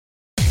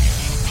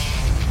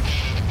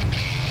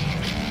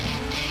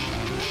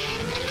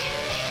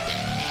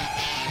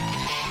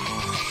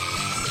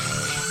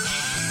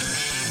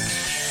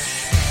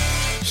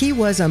He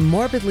was a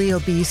morbidly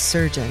obese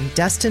surgeon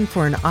destined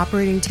for an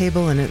operating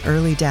table and an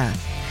early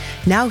death.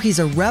 Now he's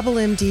a rebel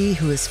MD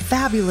who is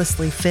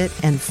fabulously fit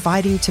and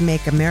fighting to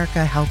make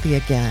America healthy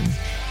again.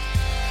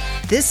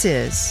 This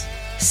is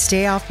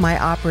Stay Off My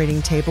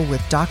Operating Table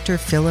with Dr.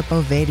 Philip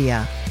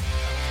Ovadia.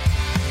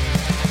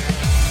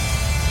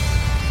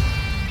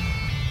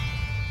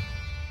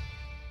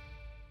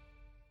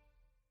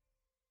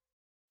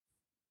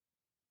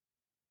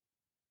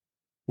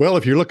 Well,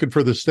 if you're looking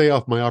for the Stay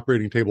Off My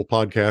Operating Table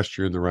podcast,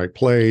 you're in the right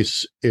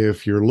place.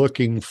 If you're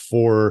looking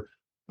for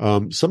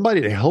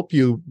somebody to help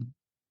you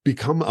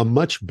become a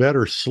much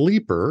better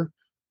sleeper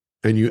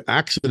and you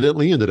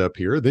accidentally ended up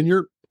here, then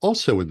you're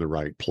also in the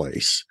right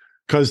place.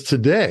 Because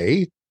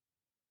today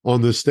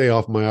on the Stay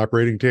Off My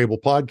Operating Table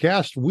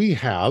podcast, we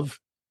have,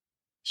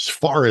 as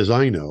far as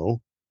I know,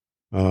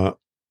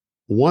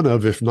 one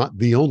of, if not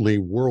the only,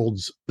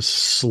 world's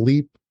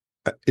sleep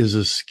is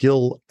a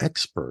skill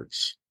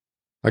experts.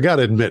 I got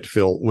to admit,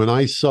 Phil, when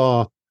I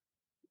saw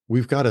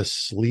we've got a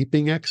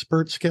sleeping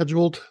expert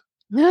scheduled,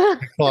 I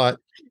thought,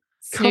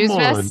 come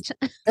on,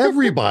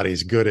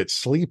 everybody's good at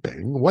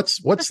sleeping.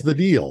 What's the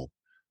deal?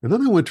 And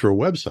then I went to her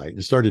website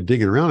and started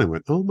digging around and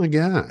went, oh my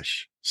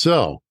gosh.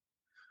 So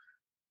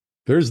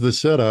there's the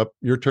setup.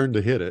 Your turn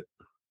to hit it.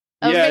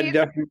 Yeah,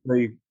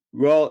 definitely.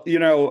 Well,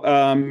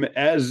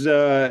 as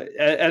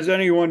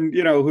anyone,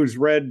 who's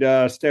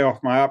read Stay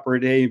Off My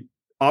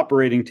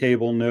Operating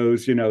Table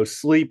knows,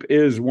 sleep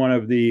is one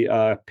of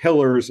the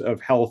pillars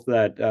of health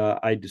that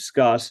I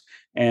discuss.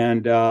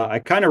 And I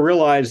kind of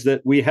realized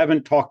that we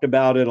haven't talked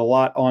about it a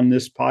lot on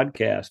this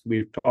podcast.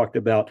 We've talked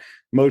about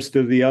most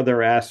of the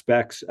other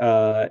aspects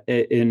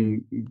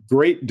in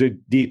great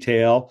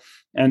detail.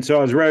 And so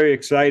I was very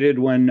excited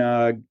when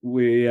I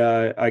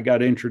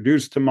got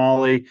introduced to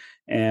Mollie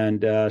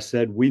and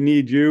said, we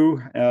need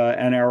you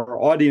and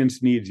our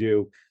audience needs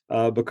you.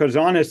 Because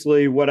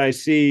honestly, what I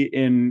see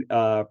in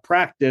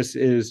practice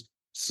is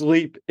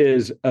sleep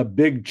is a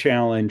big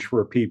challenge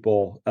for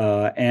people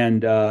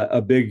and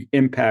a big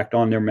impact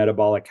on their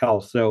metabolic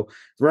health. So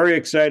very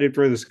excited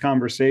for this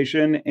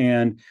conversation.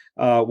 And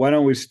why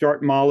don't we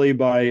start, Mollie,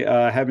 by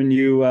having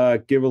you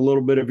give a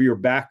little bit of your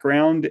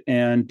background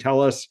and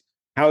tell us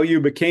how you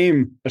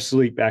became a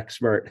sleep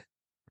expert.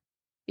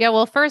 Yeah,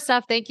 well, first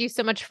off, thank you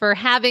so much for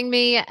having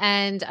me.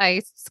 And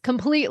I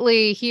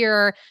completely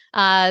hear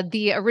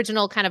the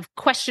original kind of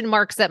question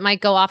marks that might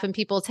go off in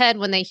people's head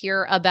when they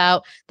hear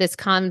about this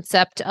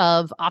concept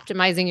of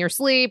optimizing your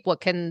sleep.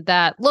 What can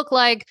that look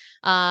like?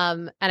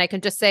 And I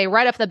can just say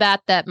right off the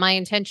bat that my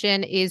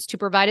intention is to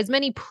provide as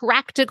many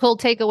practical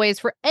takeaways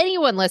for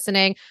anyone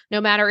listening,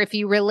 no matter if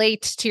you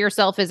relate to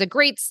yourself as a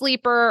great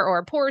sleeper or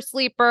a poor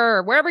sleeper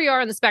or wherever you are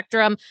on the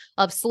spectrum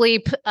of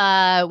sleep.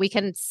 We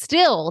can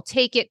still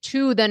take it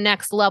to the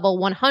next level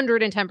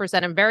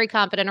 110%. I'm very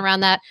confident around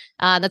that.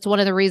 That's one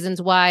of the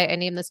reasons why I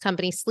named this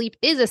company Sleep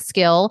is a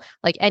Skill.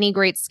 Like any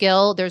great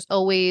skill, there's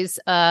always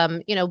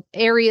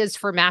areas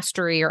for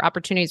mastery or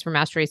opportunities for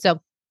mastery.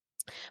 So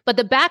but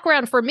the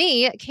background for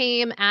me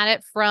came at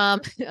it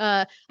from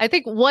I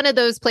think one of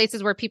those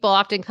places where people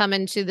often come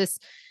into this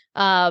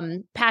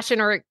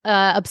passion or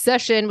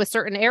obsession with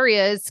certain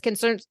areas can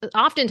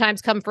oftentimes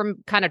come from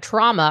kind of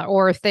trauma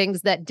or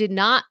things that did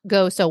not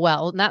go so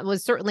well. And that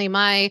was certainly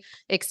my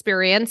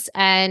experience.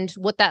 And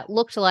what that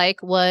looked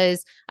like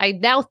was I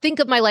now think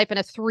of my life in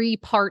a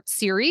 3-part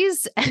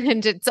series,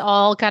 and it's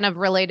all kind of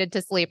related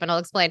to sleep. And I'll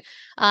explain.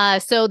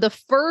 So the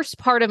first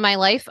part of my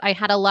life, I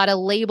had a lot of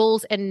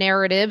labels and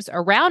narratives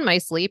around my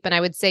sleep. And I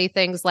would say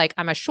things like,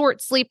 I'm a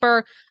short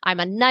sleeper. I'm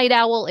a night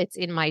owl. It's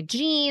in my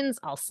genes.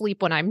 I'll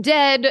sleep when I'm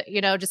dead.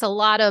 Just a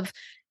lot of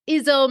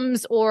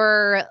isms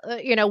or,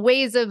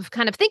 ways of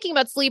kind of thinking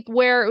about sleep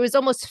where it was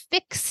almost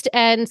fixed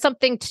and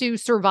something to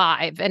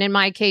survive. And in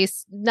my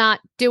case, not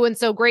doing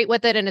so great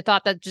with it. And I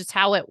thought that's just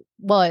how it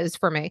was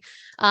for me.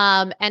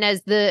 And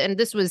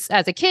this was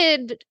as a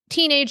kid,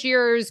 teenage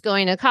years,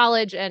 going to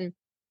college, and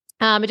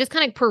it just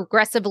kind of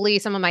progressively,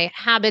 some of my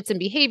habits and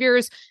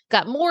behaviors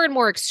got more and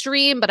more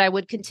extreme, but I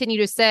would continue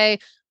to say,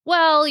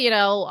 well,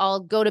 I'll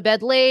go to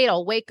bed late.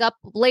 I'll wake up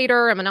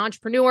later. I'm an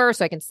entrepreneur,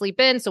 so I can sleep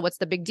in. So what's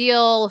the big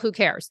deal? Who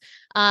cares?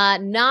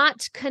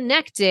 Not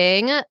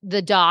connecting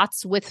the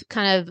dots with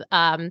kind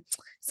of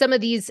some of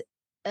these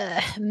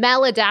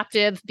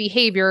maladaptive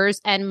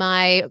behaviors and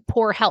my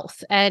poor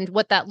health. And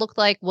what that looked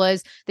like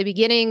was the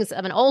beginnings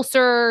of an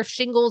ulcer,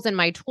 shingles in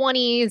my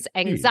 20s,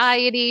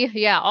 anxiety.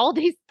 Yeah, all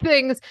these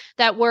things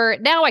that were,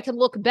 now I can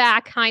look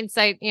back,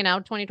 hindsight,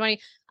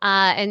 2020,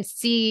 and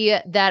see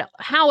that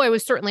how I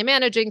was certainly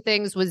managing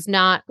things was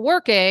not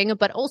working,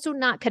 but also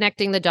not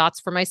connecting the dots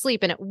for my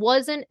sleep. And it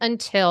wasn't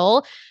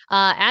until,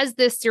 as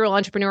this serial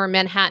entrepreneur in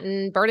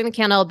Manhattan, burning the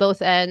candle at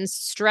both ends,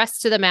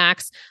 stressed to the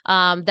max,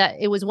 that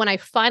it was when I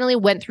finally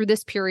went through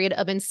this period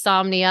of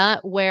insomnia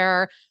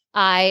where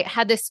I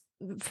had this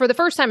for the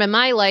first time in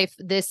my life,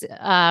 this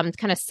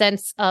kind of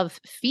sense of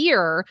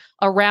fear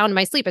around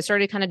my sleep. I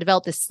started to kind of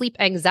develop this sleep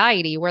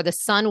anxiety where the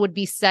sun would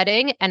be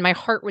setting and my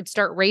heart would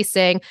start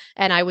racing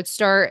and I would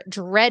start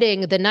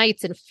dreading the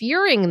nights and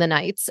fearing the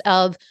nights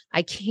of,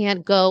 I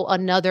can't go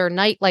another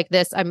night like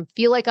this. I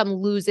feel like I'm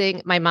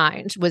losing my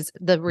mind was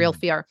the real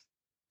fear.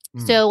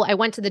 So I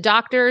went to the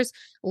doctors,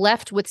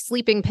 left with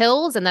sleeping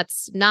pills, and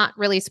that's not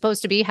really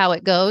supposed to be how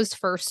it goes.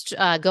 First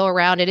go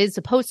around, it is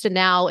supposed to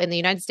now in the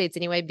United States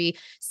anyway be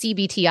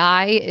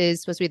CBTI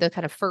is supposed to be the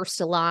kind of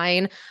first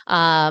line,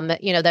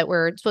 that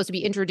we're supposed to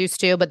be introduced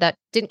to, but that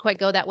didn't quite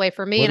go that way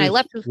for me. I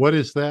left. What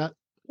is that?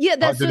 Yeah,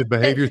 that's cognitive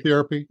behavior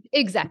therapy.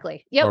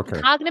 Exactly. Yep.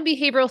 Okay. Cognitive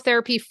behavioral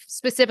therapy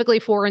specifically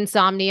for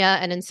insomnia,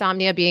 and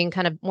insomnia being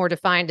kind of more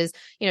defined as,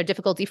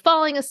 difficulty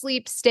falling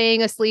asleep,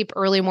 staying asleep,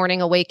 early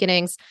morning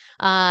awakenings.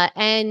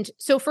 And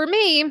so for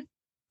me,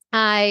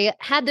 I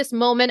had this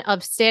moment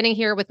of standing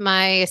here with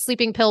my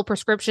sleeping pill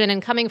prescription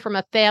and coming from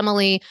a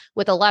family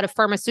with a lot of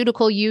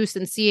pharmaceutical use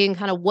and seeing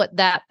kind of what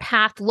that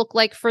path looked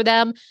like for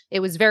them. It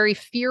was very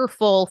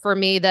fearful for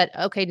me that,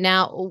 okay,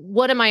 now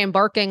what am I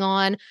embarking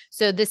on?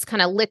 So this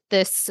kind of lit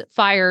this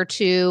fire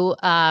to,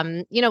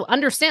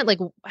 understand, like,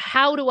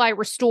 how do I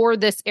restore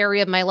this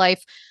area of my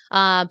life?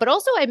 But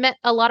also I met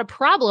a lot of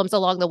problems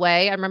along the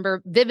way. I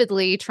remember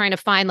vividly trying to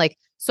find like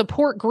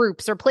support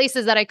groups or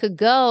places that I could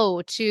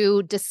go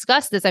to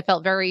discuss this. I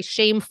felt very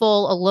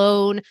shameful,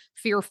 alone,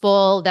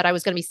 fearful that I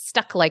was going to be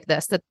stuck like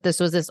this, that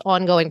this was this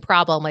ongoing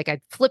problem. Like I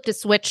flipped a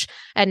switch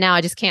and now I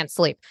just can't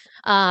sleep.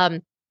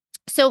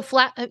 So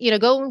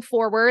going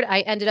forward,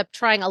 I ended up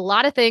trying a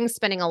lot of things,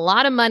 spending a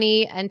lot of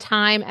money and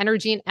time,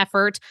 energy, and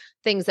effort,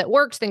 things that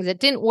worked, things that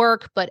didn't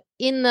work. But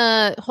in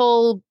the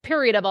whole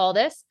period of all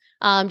this,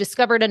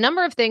 discovered a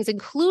number of things,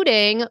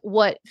 including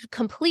what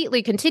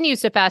completely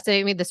continues to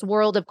fascinate me, this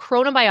world of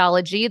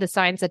chronobiology, the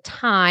science of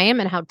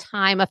time and how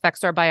time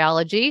affects our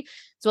biology,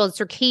 as well as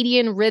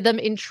circadian rhythm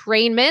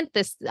entrainment,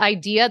 this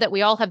idea that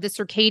we all have this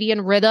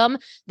circadian rhythm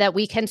that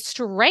we can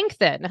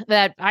strengthen,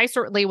 that I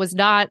certainly was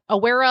not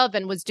aware of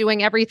and was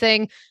doing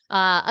everything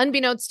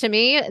unbeknownst to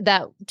me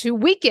that to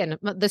weaken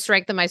the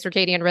strength of my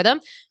circadian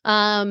rhythm.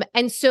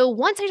 And so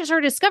once I just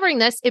started discovering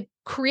this, it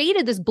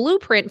created this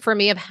blueprint for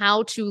me of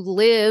how to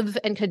live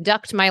and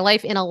conduct my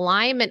life in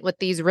alignment with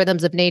these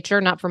rhythms of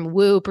nature, not from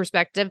woo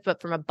perspective,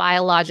 but from a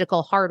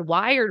biological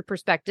hardwired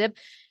perspective.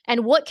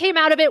 And what came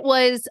out of it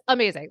was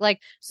amazing.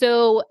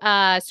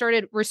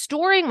 Started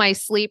restoring my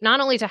sleep,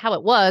 not only to how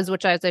it was,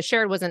 which as I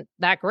shared wasn't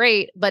that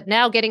great, but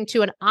now getting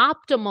to an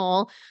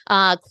optimal,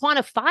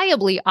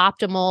 quantifiably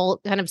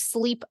optimal kind of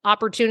sleep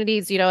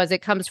opportunities, as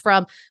it comes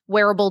from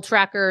wearable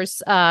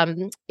trackers,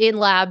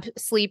 in-lab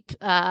sleep,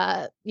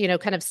 kind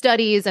of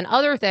studies and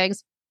other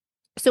things.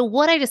 So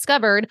what I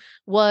discovered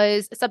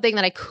was something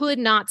that I could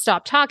not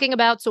stop talking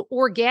about. So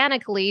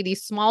organically,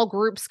 these small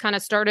groups kind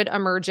of started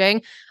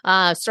emerging,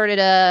 started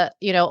a,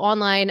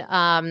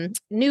 online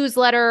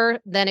newsletter.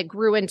 Then it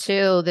grew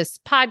into this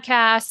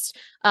podcast.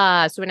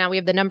 So now we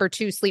have the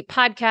 #2 sleep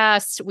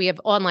podcast. We have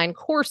online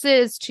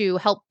courses to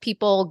help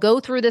people go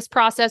through this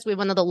process. We have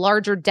one of the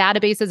larger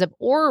databases of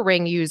Oura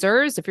Ring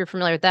users. If you're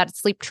familiar with that,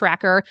 sleep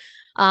tracker.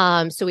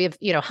 So we have,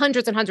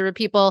 hundreds and hundreds of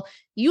people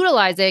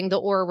utilizing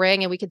the Oura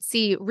Ring, and we could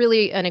see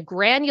really on a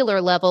granular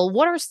level,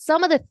 what are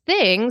some of the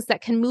things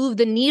that can move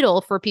the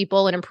needle for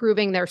people in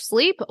improving their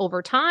sleep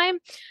over time.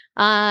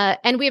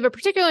 And we have a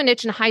particular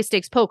niche in high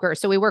stakes poker.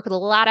 So we work with a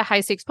lot of high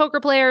stakes poker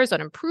players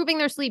on improving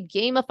their sleep,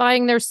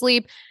 gamifying their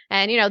sleep.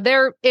 And,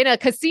 they're in a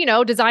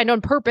casino designed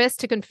on purpose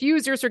to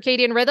confuse your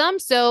circadian rhythm.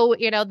 So,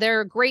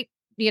 they're a great,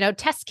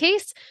 test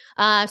case.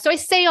 So I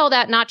say all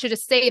that, not to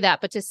just say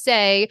that, but to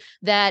say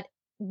that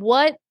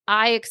what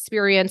I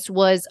experienced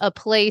was a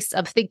place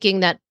of thinking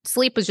that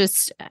sleep was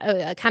just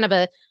I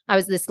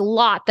was this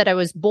lot that I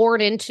was born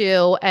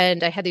into,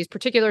 and I had these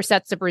particular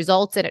sets of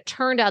results. And it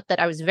turned out that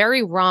I was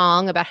very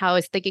wrong about how I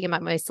was thinking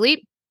about my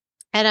sleep.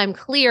 And I'm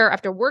clear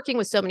after working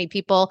with so many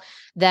people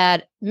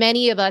that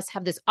many of us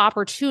have this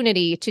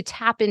opportunity to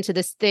tap into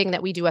this thing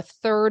that we do a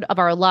third of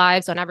our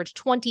lives, on average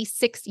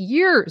 26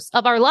 years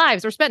of our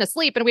lives are spent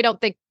asleep, and we don't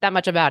think that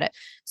much about it.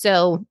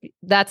 So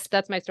that's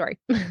my story.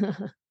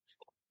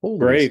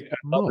 Great. I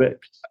love it.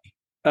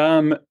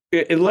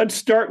 Let's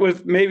start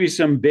with maybe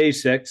some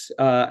basics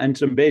and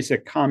some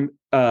basic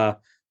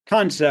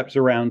concepts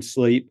around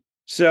sleep.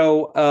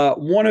 So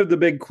one of the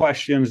big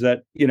questions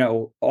that,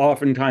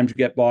 oftentimes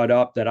get brought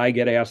up that I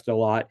get asked a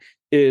lot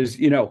is,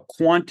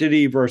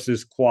 quantity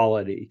versus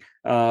quality.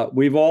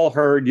 We've all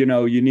heard,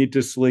 you need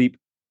to sleep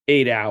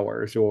 8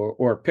 hours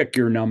or pick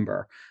your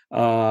number.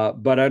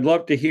 But I'd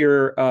love to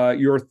hear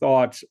your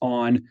thoughts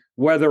on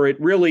whether it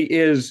really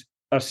is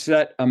a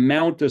set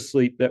amount of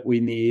sleep that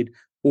we need,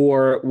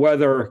 or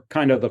whether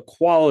kind of the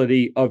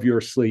quality of your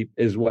sleep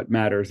is what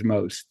matters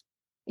most.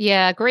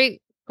 Yeah,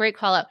 great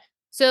call out.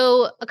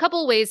 So a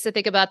couple ways to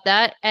think about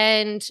that.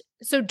 And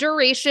so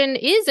duration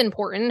is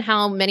important,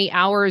 how many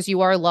hours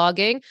you are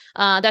logging.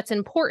 That's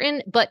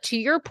important. But to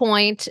your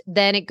point,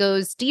 then it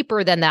goes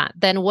deeper than that.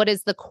 Then what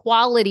is the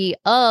quality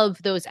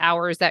of those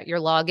hours that you're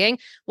logging?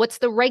 What's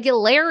the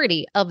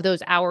regularity of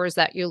those hours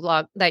that you're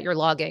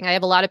logging? I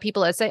have a lot of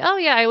people that say, oh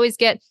yeah, I always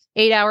get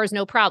 8 hours,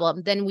 no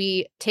problem. Then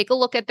we take a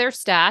look at their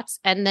stats,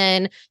 and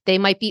then they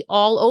might be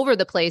all over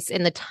the place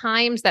in the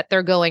times that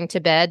they're going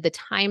to bed, the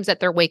times that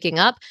they're waking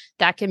up.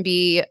 That can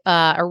be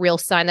a real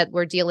sign that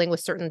we're dealing with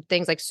certain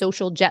things like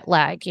social jet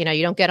lag. You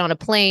don't get on a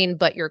plane,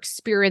 but you're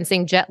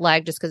experiencing jet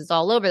lag just because it's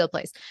all over the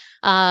place.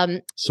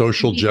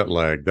 Social jet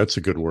lag. That's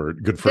a good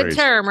word. Good phrase. Good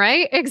term,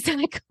 right?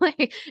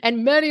 Exactly.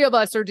 And many of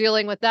us are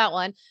dealing with that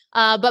one.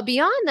 But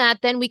beyond that,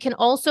 then we can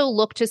also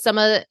look to some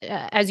of,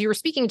 as you were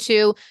speaking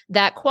to,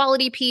 that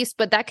quality piece,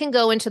 but that can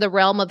go into the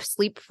realm of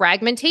sleep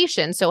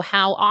fragmentation. So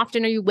how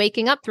often are you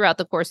waking up throughout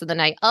the course of the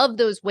night? Of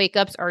those wake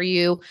ups, are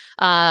you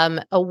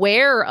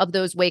aware of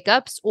those wake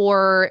ups,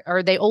 or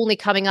are they only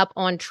coming up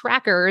on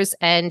trackers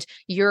and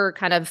you're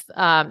kind of,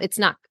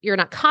 you're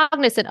not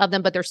cognizant of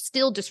them, but they're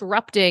still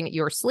disrupting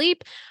your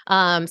sleep?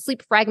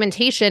 Sleep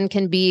fragmentation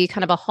can be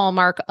kind of a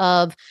hallmark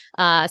of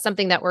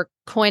something that we're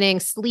coining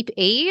sleep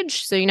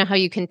age. So you know how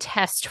you can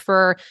test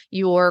for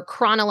your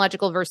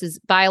chronological versus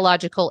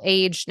biological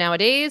age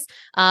nowadays.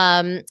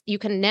 You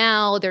can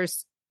now,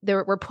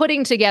 we're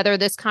putting together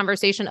this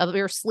conversation of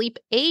your sleep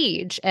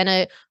age, and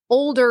a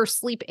older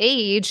sleep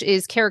age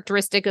is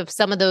characteristic of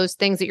some of those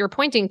things that you're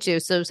pointing to.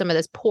 So some of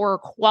this poor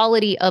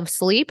quality of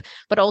sleep,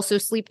 but also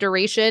sleep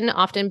duration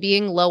often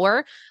being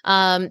lower.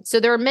 So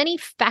there are many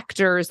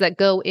factors that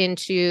go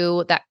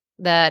into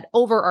that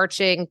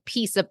overarching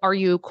piece of, are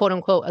you quote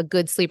unquote a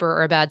good sleeper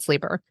or a bad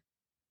sleeper?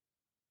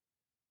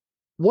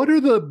 What are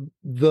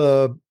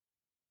the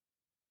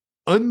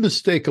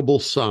unmistakable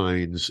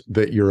signs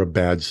that you're a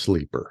bad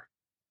sleeper?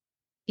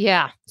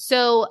 Yeah.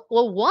 So,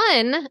 well,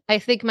 one, I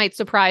think might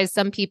surprise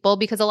some people,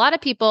 because a lot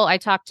of people I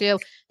talk to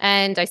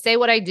and I say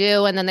what I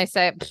do, and then they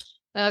say,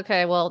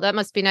 okay, well, that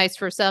must be nice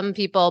for some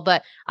people,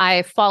 but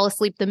I fall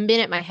asleep the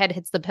minute my head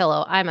hits the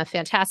pillow. I'm a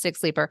fantastic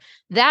sleeper.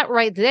 That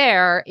right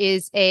there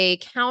is a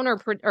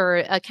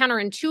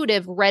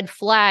counterintuitive red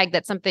flag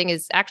that something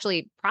is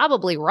actually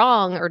probably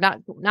wrong or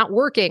not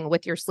working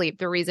with your sleep.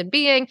 The reason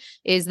being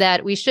is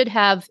that we should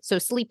have, so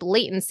sleep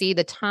latency,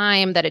 the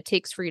time that it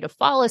takes for you to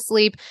fall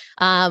asleep,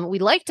 we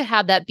like to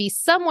have that be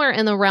somewhere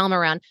in the realm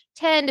around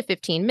 10 to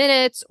 15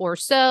 minutes or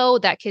so.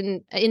 That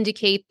can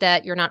indicate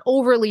that you're not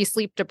overly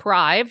sleep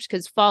deprived,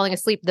 because falling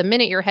asleep the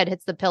minute your head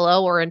hits the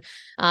pillow, or in,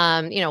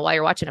 while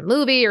you're watching a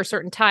movie, or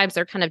certain times,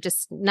 they're kind of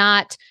just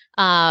not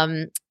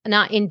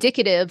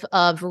indicative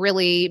of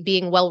really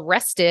being well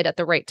rested at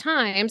the right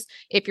times.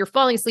 If you're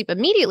falling asleep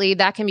immediately,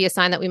 that can be a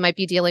sign that we might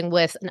be dealing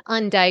with an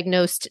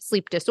undiagnosed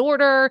sleep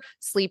disorder,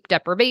 sleep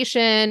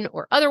deprivation,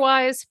 or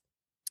otherwise.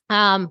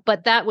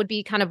 But that would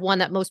be kind of one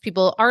that most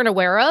people aren't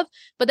aware of.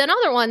 But then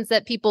other ones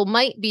that people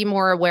might be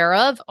more aware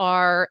of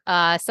are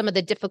some of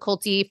the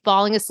difficulty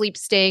falling asleep,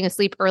 staying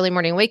asleep, early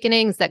morning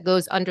awakenings. That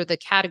goes under the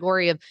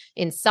category of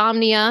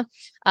insomnia.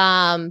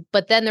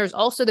 But then there's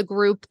also the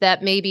group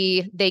that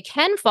maybe they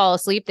can fall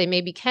asleep. They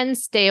maybe can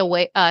stay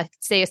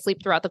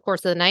asleep throughout the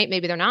course of the night.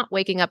 Maybe they're not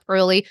waking up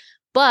early,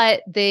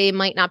 but they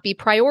might not be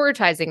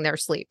prioritizing their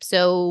sleep.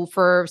 So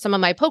for some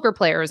of my poker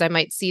players, I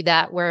might see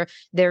that where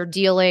they're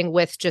dealing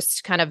with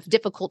just kind of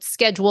difficult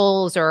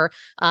schedules, or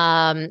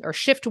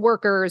shift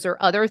workers, or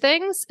other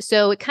things.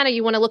 So it kind of,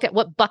 you want to look at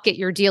what bucket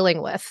you're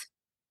dealing with.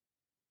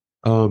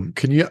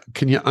 Can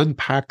you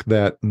unpack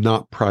that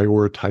not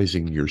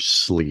prioritizing your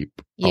sleep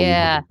a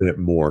little bit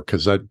more?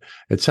 Because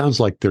it sounds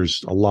like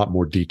there's a lot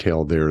more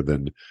detail there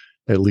than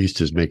at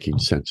least is making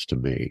sense to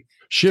me.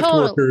 Shift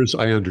workers,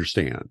 I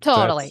understand.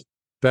 Totally.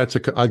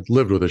 I've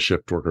lived with a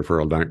shift worker for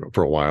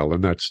a while,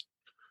 and that's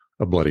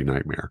a bloody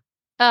nightmare.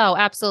 Oh,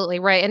 absolutely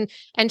right.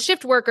 And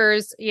shift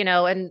workers,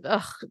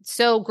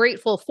 so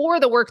grateful for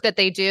the work that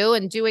they do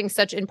and doing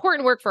such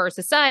important work for our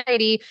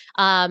society.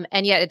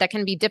 And yet that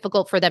can be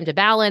difficult for them to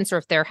balance, or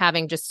if they're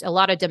having just a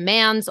lot of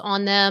demands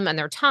on them and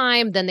their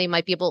time, then they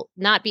might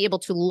not be able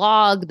to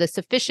log the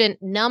sufficient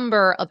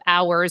number of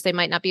hours. They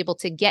might not be able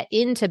to get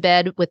into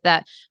bed with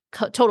that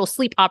total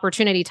sleep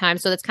opportunity time.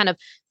 So that's kind of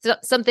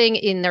something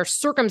in their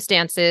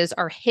circumstances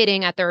are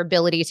hitting at their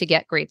ability to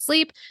get great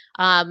sleep.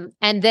 And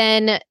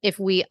then if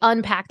we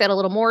unpack that a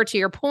little more, to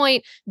your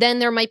point, then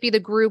there might be the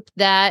group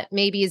that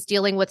maybe is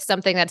dealing with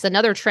something that's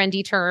another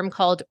trendy term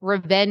called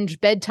revenge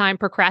bedtime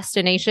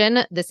procrastination.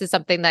 This is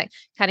something that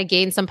kind of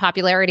gained some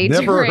popularity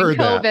during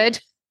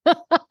COVID.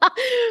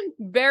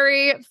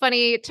 Very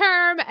funny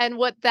term. And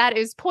what that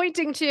is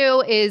pointing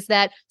to is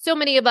that so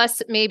many of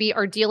us maybe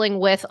are dealing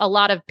with a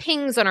lot of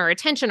pings on our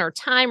attention or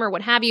time or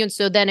what have you. And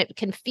so then it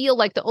can feel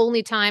like the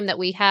only time that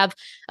we have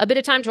a bit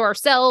of time to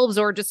ourselves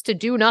or just to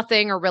do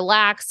nothing or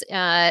relax,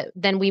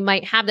 then we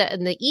might have that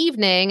in the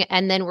evening.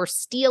 And then we're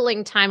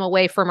stealing time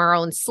away from our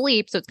own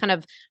sleep. So it's kind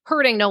of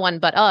hurting no one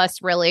but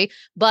us, really.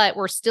 But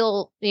we're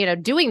still,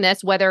 doing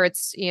this, whether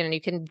it's,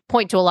 you can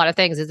point to a lot of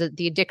things. Is it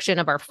the addiction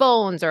of our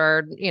phones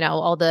or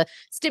all the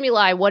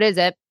stimuli. What is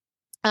it?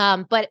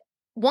 But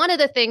one of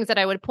the things that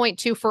I would point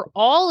to for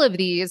all of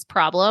these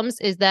problems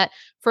is that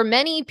for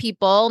many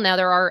people, now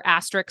there are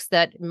asterisks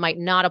that might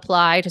not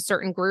apply to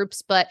certain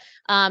groups, but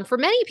for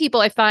many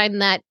people, I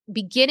find that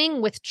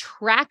beginning with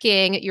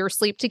tracking your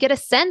sleep to get a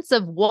sense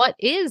of what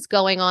is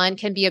going on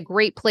can be a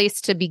great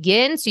place to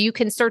begin. So you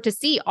can start to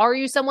see, are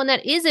you someone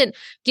that isn't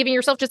giving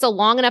yourself just a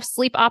long enough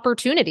sleep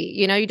opportunity?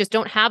 You just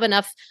don't have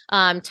enough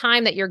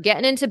time that you're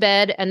getting into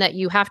bed and that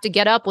you have to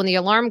get up when the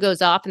alarm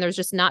goes off and there's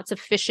just not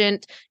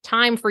sufficient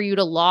time for you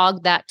to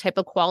log that type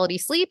of quality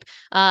sleep.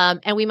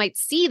 And we might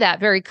see that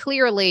very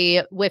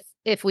clearly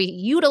if we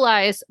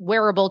utilize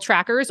wearable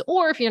trackers,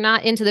 or if you're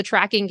not into the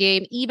tracking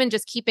game, even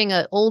just keeping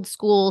an old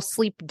school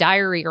sleep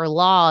diary or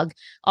log,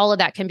 all of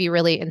that can be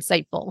really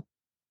insightful.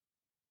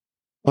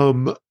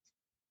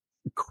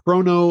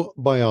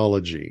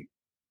 Chronobiology,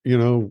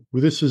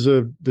 this is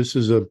a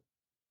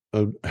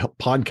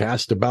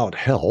podcast about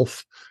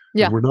health.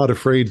 Yeah. And we're not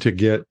afraid to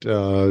get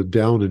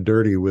down and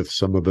dirty with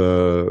some of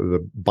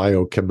the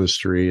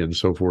biochemistry and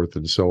so forth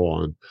and so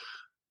on.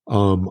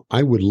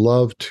 I would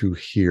love to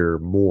hear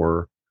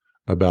more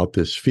about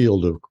this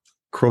field of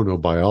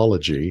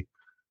chronobiology.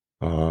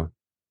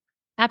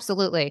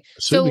 Absolutely.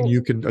 Assuming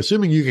you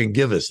can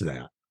give us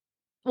that.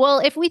 Well,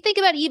 if we think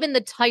about even the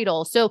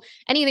title, so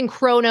anything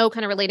chrono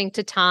kind of relating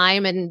to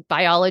time and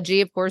biology,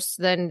 of course,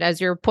 then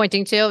as you're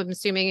pointing to, I'm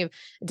assuming you've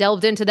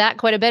delved into that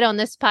quite a bit on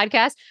this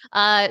podcast.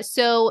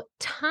 So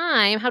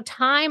time, how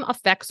time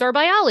affects our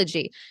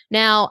biology.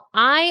 Now,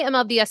 I am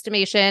of the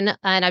estimation,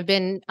 and I've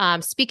been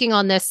speaking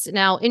on this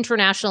now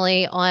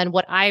internationally on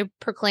what I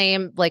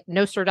proclaim like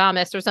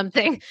Nostradamus or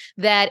something,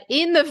 that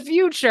in the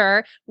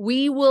future,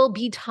 we will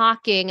be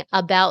talking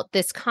about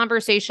this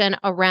conversation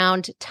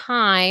around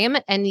time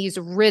and these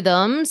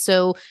rhythms.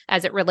 So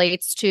as it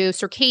relates to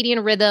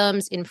circadian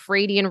rhythms,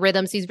 infradian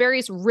rhythms, these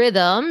various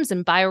rhythms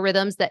and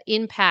biorhythms that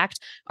impact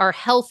our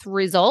health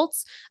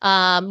results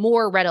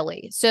more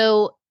readily.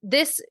 So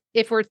this,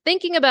 if we're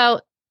thinking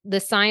about the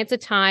science of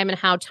time and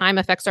how time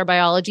affects our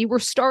biology, we're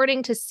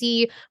starting to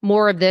see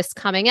more of this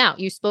coming out.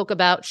 You spoke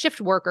about shift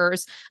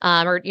workers,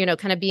 or,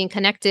 kind of being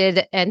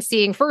connected and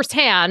seeing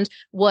firsthand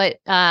what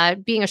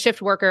being a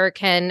shift worker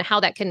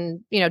how that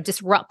can,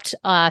 disrupt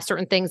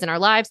certain things in our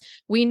lives.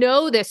 We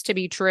know this to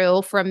be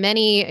true from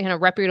many,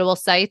 reputable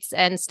sites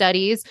and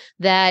studies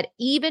that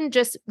even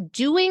just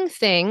doing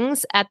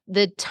things at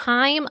the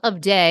time of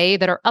day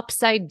that are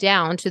upside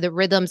down to the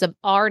rhythms of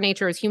our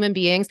nature as human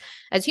beings.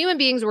 As human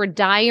beings, we're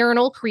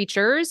diurnal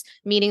creatures,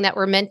 meaning that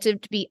we're meant to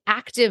be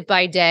active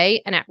by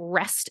day and at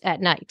rest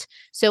at night.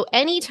 So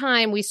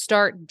anytime we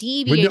start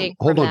deviating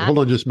hold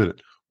on just a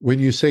minute. When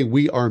you say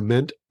we are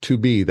meant to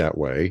be that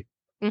way,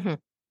 mm-hmm.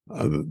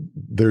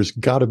 There's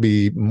got to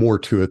be more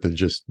to it than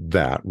just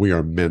that. We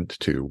are meant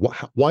to.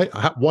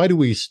 Why do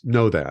we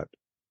know that?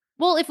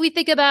 Well, if we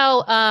think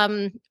about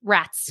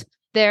rats,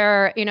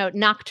 they're,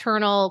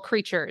 nocturnal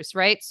creatures,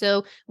 right?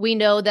 So we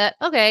know that,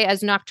 okay,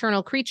 as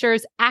nocturnal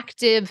creatures,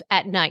 active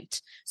at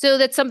night. So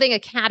that's a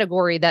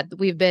category that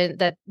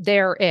that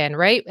they're in,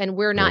 right? And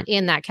we're not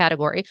in that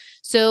category.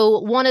 So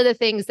one of the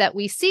things that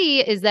we see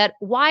is that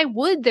why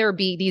would there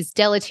be these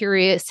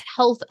deleterious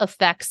health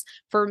effects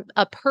for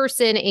a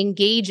person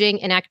engaging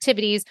in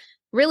activities?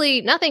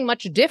 Really nothing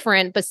much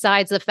different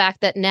besides the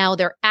fact that now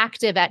they're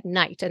active at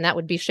night, and that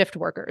would be shift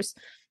workers.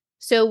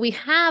 So we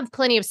have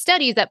plenty of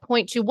studies that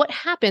point to what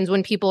happens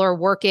when people are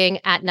working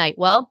at night.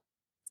 Well,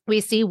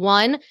 we see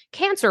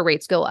cancer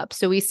rates go up.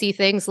 So we see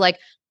things like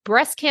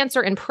breast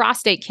cancer and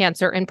prostate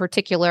cancer in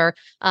particular,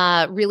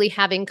 really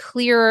having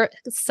clear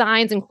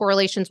signs and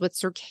correlations with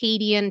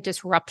circadian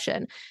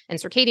disruption. And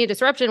circadian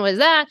disruption was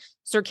that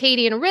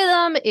circadian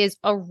rhythm is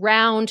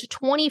around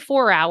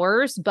 24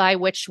 hours by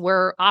which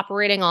we're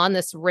operating on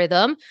this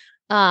rhythm.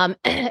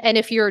 And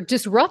if you're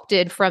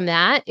disrupted from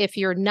that, if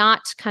you're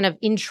not kind of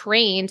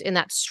entrained in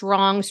that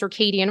strong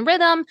circadian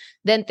rhythm,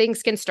 then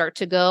things can start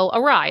to go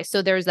awry.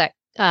 So there's that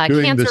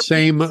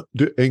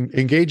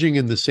engaging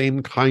in the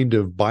same kind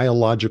of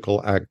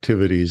biological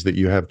activities that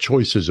you have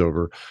choices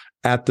over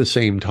at the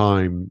same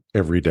time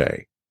every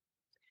day.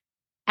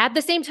 At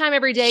the same time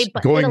every day,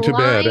 but going to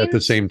bed at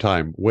the same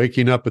time,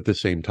 waking up at the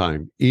same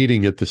time,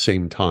 eating at the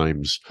same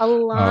times.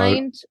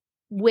 Aligned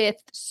with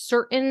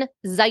certain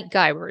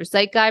Zeitgebers.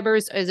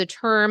 Zeitgebers is a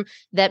term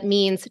that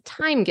means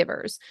time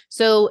givers.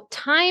 So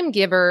time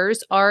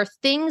givers are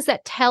things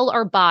that tell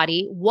our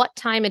body what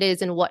time it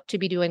is and what to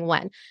be doing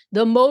when.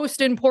 The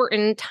most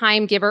important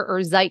time giver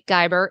or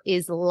Zeitgeber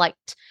is light.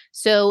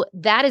 So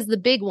that is the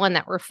big one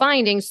that we're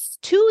finding,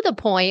 to the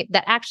point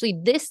that actually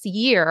this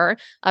year,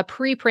 a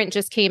preprint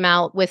just came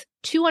out with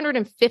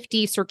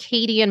 250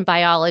 circadian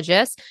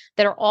biologists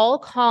that are all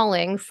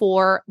calling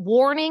for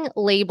warning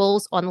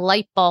labels on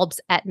light bulbs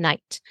at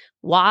night.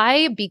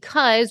 Why?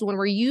 Because when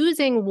we're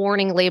using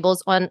warning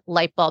labels on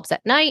light bulbs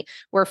at night,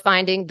 we're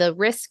finding the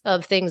risk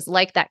of things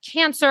like that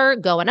cancer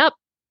going up.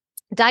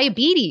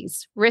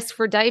 Diabetes, risk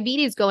for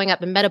diabetes going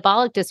up, and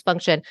metabolic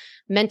dysfunction,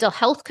 mental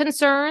health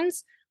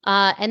concerns,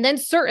 And then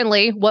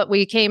certainly what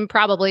we came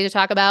probably to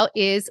talk about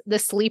is the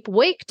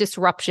sleep-wake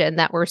disruption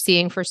that we're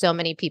seeing for so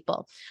many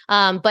people.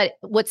 But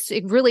what's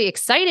really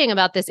exciting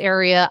about this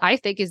area, I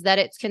think, is that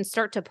it can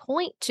start to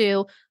point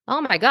to,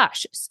 oh my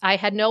gosh, I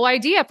had no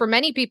idea. For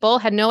many people,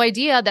 had no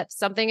idea that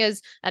something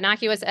as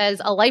innocuous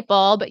as a light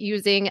bulb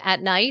using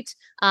at night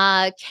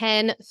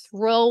can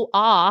throw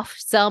off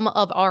some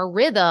of our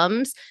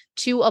rhythms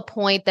to a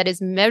point that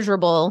is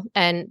measurable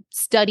and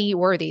study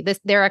worthy.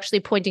 They're actually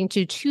pointing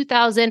to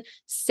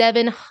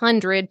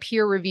 2,700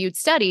 peer-reviewed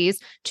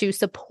studies to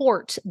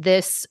support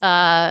this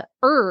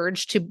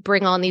urge to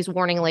bring on these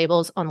warning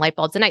labels on light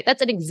bulbs at night.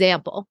 That's an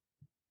example.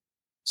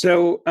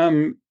 So,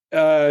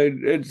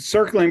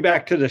 circling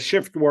back to the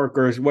shift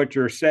workers, what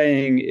you're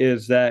saying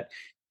is that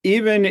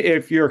even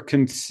if you're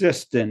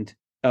consistent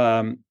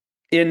in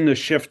the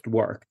shift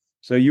work,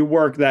 so you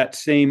work that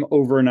same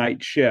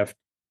overnight shift,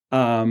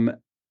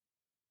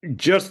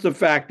 just the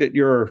fact that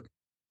you're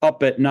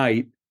up at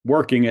night,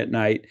 working at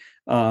night,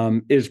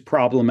 is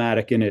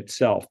problematic in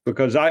itself.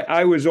 Because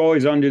I was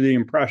always under the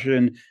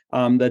impression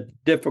that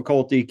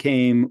difficulty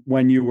came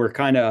when you were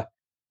kind of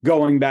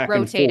going back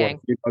rotating.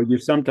 and forth. You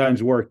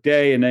sometimes work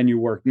day and then you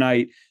work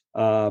night.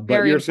 But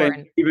Very you're important.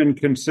 saying even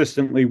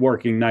consistently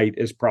working night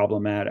is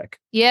problematic.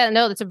 Yeah,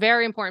 no, that's a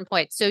very important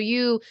point. So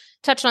you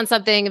touched on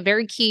something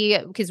very key,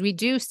 because we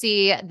do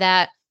see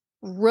that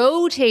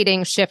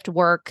rotating shift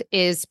work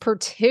is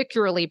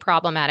particularly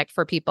problematic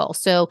for people.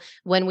 So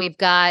when we've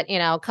got,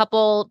 a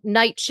couple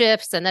night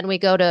shifts and then we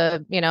go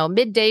to,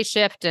 midday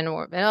shift and,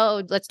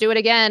 let's do it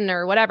again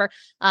or whatever,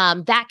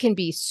 that can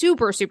be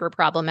super, super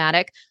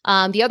problematic.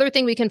 The other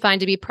thing we can find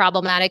to be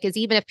problematic is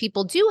even if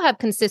people do have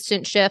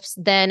consistent shifts,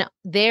 then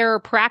they're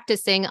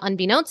practicing,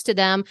 unbeknownst to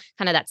them,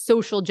 kind of that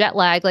social jet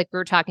lag, like we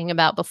were talking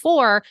about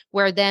before,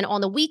 where then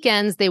on the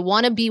weekends, they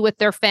want to be with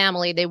their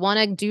family. They want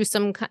to do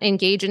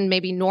engage in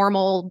maybe normal,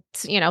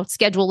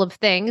 schedule of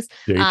things.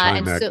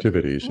 Daytime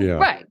activities. Yeah.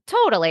 Right.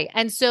 Totally.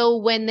 And so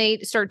when they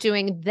start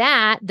doing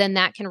that, then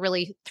that can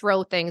really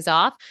throw things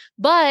off.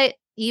 But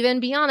even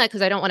beyond that,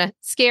 because I don't want to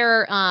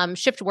scare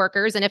shift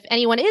workers. And if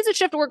anyone is a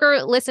shift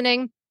worker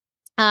listening,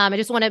 I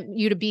just want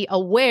you to be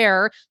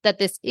aware that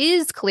this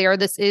is clear.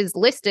 This is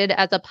listed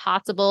as a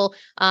possible,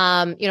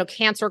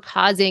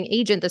 cancer-causing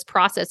agent, this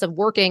process of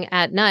working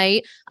at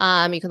night.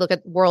 You can look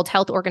at World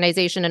Health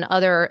Organization and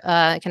other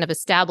kind of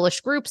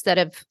established groups that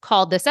have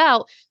called this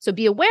out. So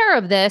be aware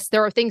of this.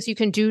 There are things you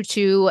can do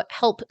to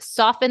help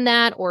soften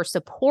that or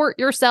support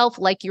yourself,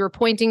 like you were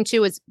pointing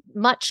to, as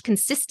much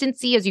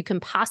consistency as you can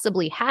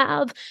possibly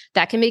have.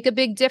 That can make a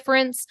big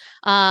difference.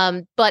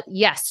 But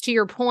yes, to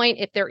your point,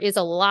 if there is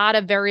a lot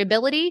of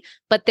variability,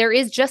 but there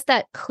is just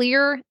that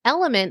clear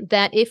element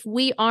that if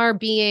we are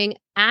being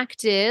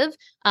active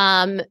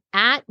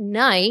at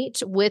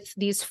night with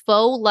these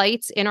faux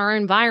lights in our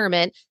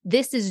environment,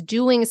 this is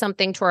doing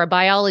something to our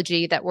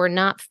biology that we're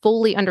not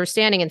fully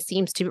understanding and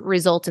seems to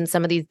result in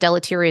some of these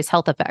deleterious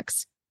health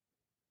effects.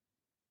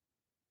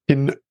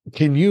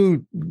 Can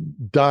you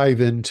dive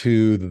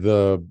into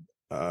the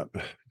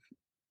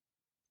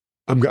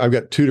I've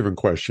got two different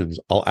questions.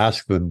 I'll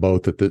ask them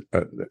both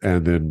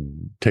and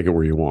then take it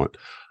where you want.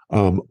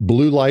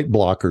 Blue light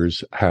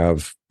blockers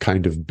have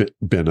kind of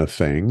been a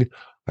thing.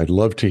 I'd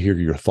love to hear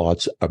your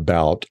thoughts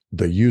about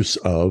the use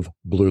of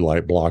blue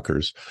light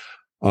blockers.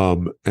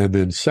 And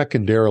then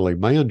secondarily,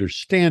 my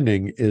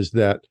understanding is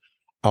that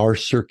our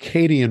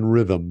circadian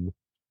rhythm,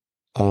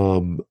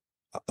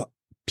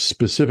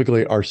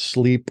 specifically our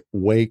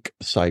sleep-wake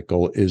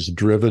cycle, is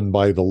driven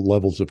by the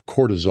levels of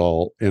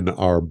cortisol in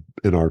our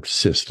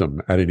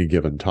system at any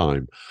given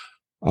time.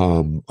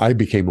 I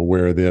became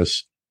aware of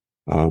this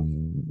a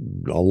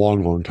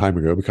long time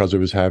ago because I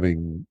was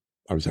having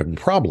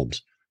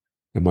problems,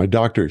 and my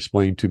doctor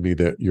explained to me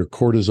that your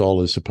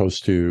cortisol is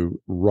supposed to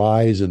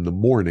rise in the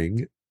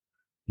morning.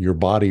 Your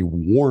body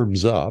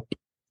warms up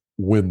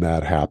when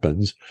that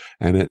happens,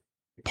 and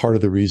part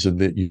of the reason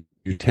that you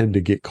tend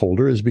to get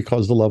colder is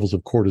because the levels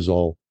of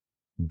cortisol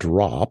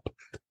drop.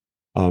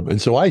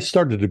 And so I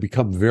started to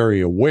become very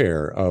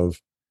aware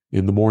of,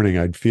 in the morning,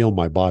 I'd feel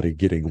my body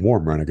getting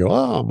warmer and I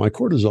go, my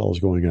cortisol is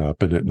going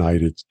up. And at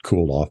night it's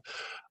cooled off.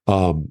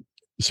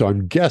 So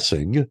I'm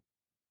guessing,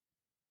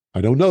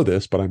 I don't know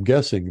this, but I'm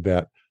guessing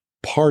that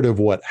part of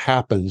what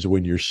happens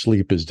when your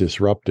sleep is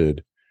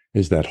disrupted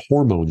is that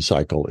hormone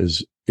cycle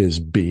is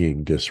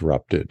being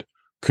disrupted.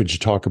 Could you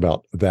talk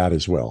about that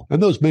as well?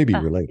 And those may be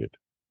related.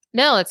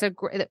 No, it's a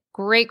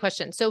great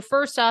question. So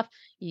first off,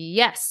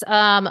 yes,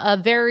 a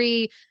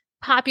very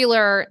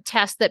popular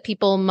test that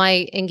people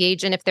might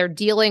engage in if they're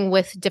dealing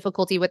with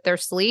difficulty with their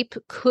sleep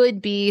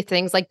could be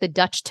things like the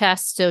Dutch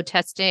test. So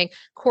testing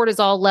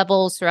cortisol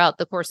levels throughout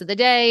the course of the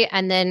day,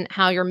 and then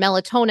how your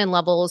melatonin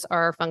levels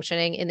are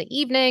functioning in the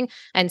evening,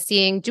 and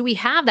seeing, do we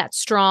have that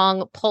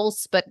strong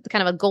pulse, but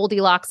kind of a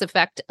Goldilocks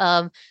effect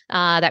of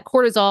that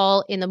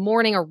cortisol in the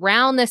morning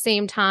around the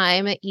same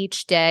time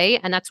each day.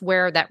 And that's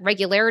where that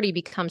regularity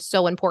becomes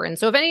so important.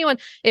 So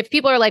if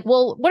people are like,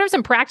 well, what are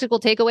some practical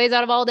takeaways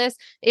out of all this?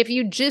 If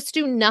you just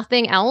let's do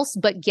nothing else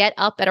but get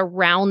up at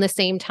around the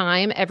same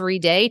time every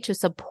day to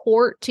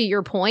support, to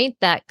your point,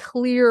 that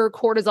clear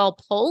cortisol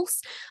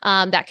pulse.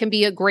 That can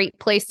be a great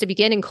place to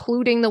begin,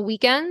 including the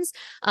weekends.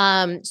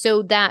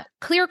 So that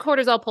clear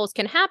cortisol pulse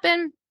can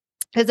happen.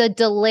 Because a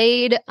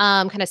delayed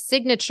kind of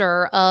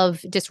signature of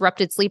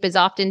disrupted sleep is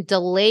often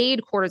delayed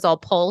cortisol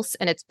pulse,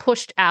 and it's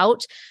pushed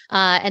out.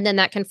 And then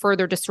that can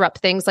further disrupt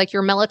things like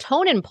your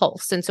melatonin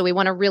pulse. And so we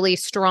want a really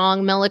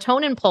strong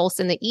melatonin pulse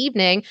in the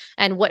evening.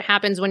 And what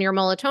happens when your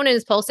melatonin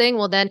is pulsing?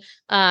 Well, then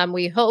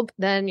we hope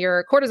then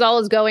your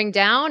cortisol is going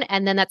down,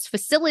 and then that's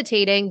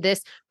facilitating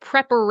this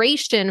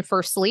preparation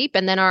for sleep.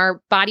 And then our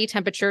body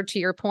temperature, to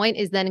your point,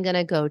 is then going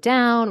to go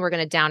down. We're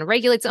going to down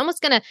regulate. It's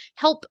almost going to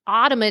help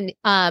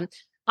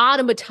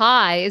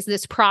automatize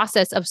this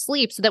process of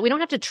sleep so that we don't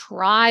have to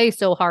try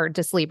so hard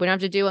to sleep. We don't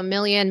have to do a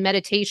million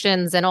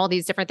meditations and all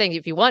these different things.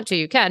 If you want to,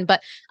 you can.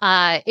 But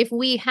if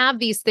we have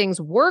these things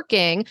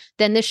working,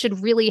 then this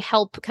should really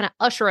help kind of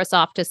usher us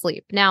off to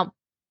sleep. Now,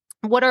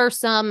 what are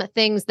some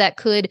things that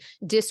could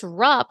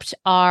disrupt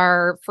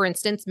our, for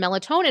instance,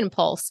 melatonin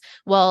pulse?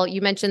 Well,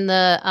 you mentioned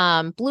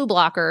the blue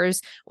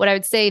blockers. What I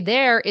would say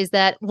there is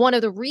that one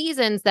of the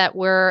reasons that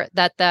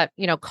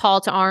call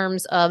to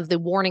arms of the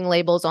warning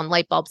labels on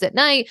light bulbs at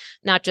night,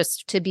 not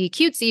just to be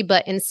cutesy,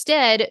 but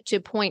instead to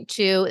point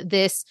to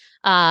this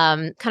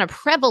kind of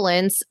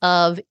prevalence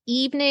of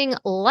evening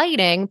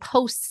lighting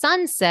post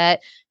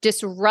sunset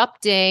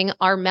disrupting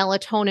our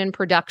melatonin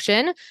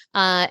production.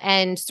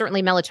 And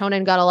certainly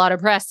melatonin got a lot of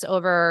press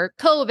over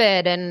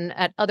COVID and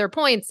at other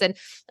points and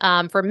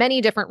for many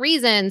different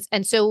reasons.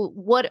 And so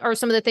what are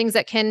some of the things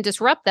that can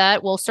disrupt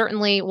that? Well,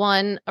 certainly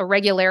one,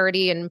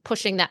 irregularity and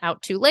pushing that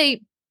out too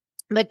late.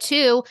 But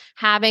two,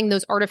 having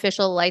those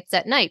artificial lights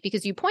at night,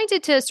 because you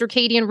pointed to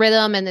circadian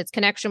rhythm and its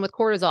connection with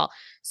cortisol.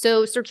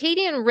 So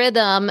circadian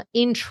rhythm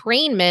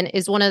entrainment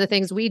is one of the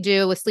things we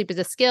do with Sleep as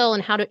a Skill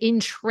and how to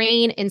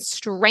entrain and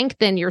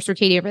strengthen your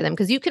circadian rhythm,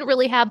 because you can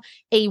really have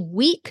a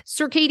weak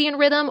circadian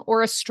rhythm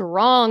or a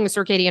strong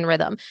circadian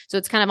rhythm. So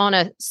it's kind of on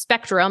a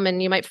spectrum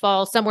and you might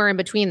fall somewhere in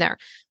between there.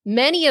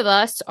 Many of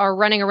us are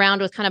running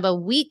around with kind of a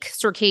weak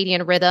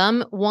circadian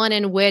rhythm, one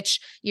in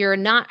which you're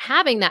not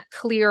having that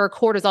clear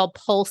cortisol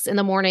pulse in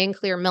the morning,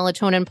 clear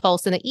melatonin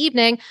pulse in the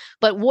evening.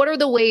 But what are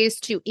the ways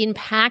to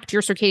impact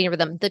your circadian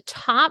rhythm? The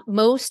top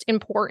most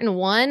important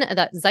one,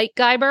 that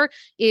Zeitgeber,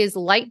 is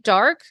light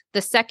dark.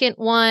 The second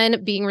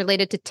one being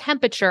related to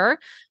temperature.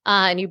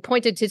 And you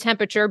pointed to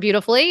temperature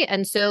beautifully.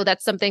 And so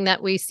that's something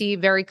that we see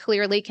very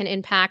clearly can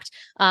impact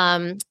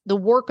the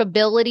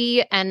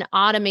workability and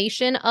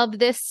automation of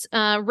this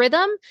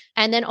rhythm.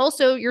 And then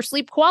also your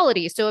sleep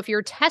quality. So if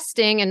you're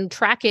testing and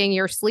tracking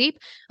your sleep,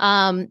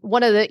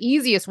 one of the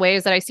easiest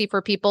ways that I see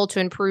for people to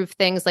improve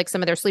things like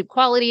some of their sleep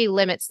quality,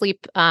 limit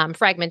sleep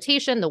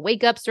fragmentation, the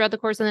wake ups throughout the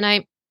course of the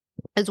night,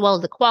 as well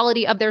as the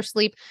quality of their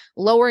sleep,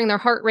 lowering their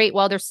heart rate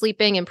while they're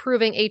sleeping,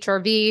 improving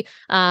HRV,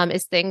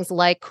 is things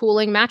like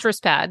cooling mattress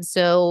pads.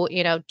 So,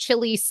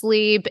 chilly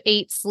sleep,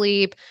 8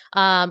 sleep,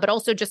 but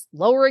also just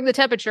lowering the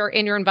temperature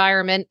in your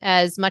environment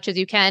as much as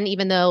you can,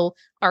 even though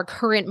our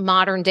current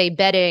modern day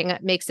bedding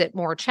makes it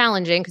more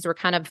challenging because we're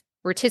kind of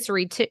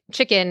rotisserie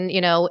chicken,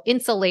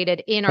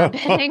 insulated in our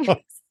bedding,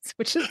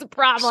 which is the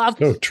problem.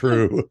 So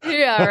true.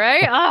 Yeah,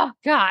 right? Oh,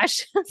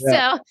 gosh.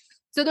 Yeah.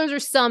 So those are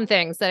some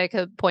things that I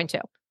could point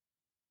to.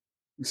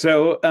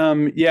 So,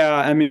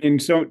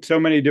 so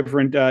many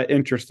different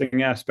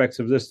interesting aspects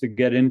of this to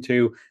get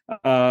into.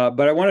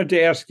 But I wanted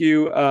to ask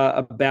you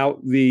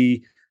about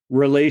the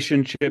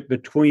relationship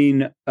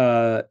between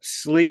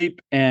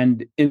sleep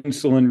and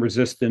insulin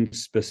resistance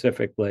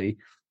specifically.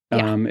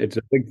 Yeah. It's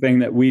a big thing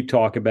that we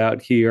talk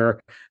about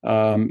here,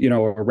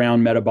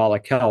 around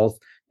metabolic health.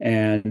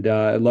 And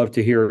I'd love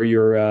to hear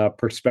your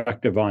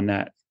perspective on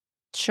that.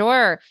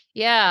 Sure.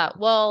 Yeah.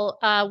 Well,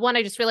 one,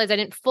 I just realized I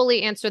didn't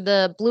fully answer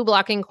the blue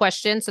blocking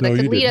question, so that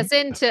could lead us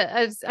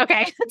into,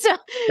 okay.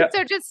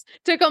 So just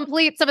to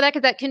complete some of that,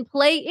 because that can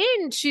play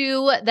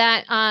into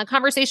that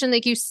conversation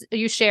that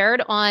you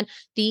shared on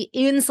the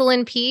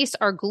insulin piece,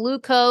 our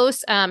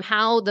glucose,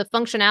 how the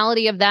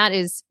functionality of that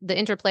is the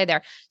interplay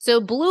there.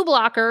 So blue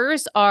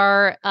blockers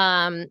are,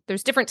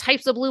 there's different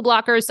types of blue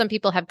blockers. Some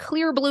people have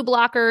clear blue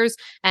blockers,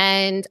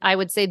 and I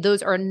would say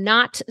those are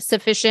not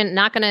sufficient,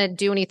 not going to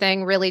do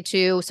anything really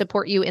to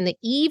support you in the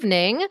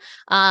evening.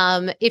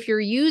 If you're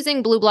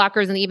using blue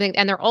blockers in the evening,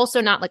 and they're also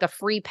not like a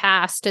free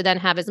pass to then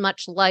have as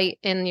much light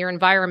in your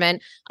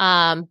environment,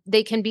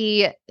 they can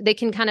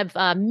kind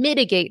of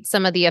mitigate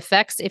some of the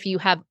effects if you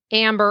have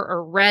amber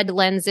or red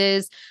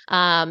lenses.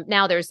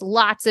 Now there's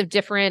lots of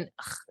different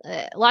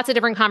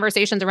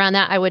conversations around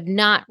that. I would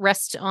not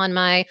rest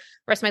my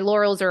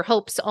laurels or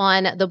hopes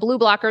on the blue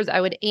blockers.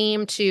 I would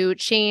aim to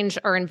change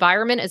our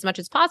environment as much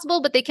as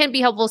possible, but they can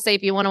be helpful. Say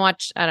if you want to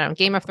watch, I don't know,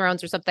 Game of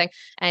Thrones or something,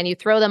 and you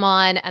throw them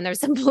on and there's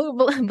some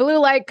blue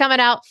light coming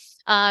out,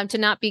 to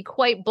not be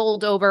quite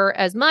bowled over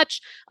as much.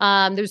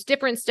 There's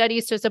different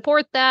studies to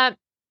support that.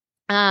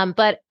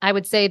 But I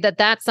would say that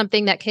that's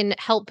something that can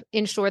help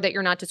ensure that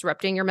you're not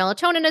disrupting your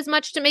melatonin as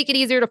much to make it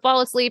easier to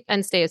fall asleep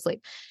and stay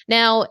asleep.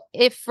 Now,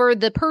 if for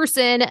the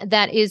person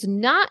that is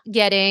not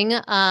getting,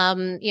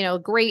 a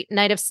great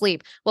night of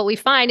sleep, what we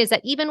find is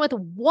that even with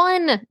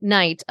one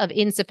night of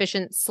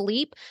insufficient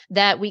sleep,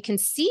 that we can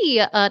see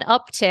an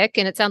uptick.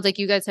 And it sounds like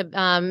you guys have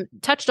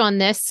touched on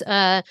this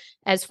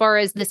as far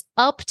as this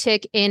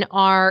uptick in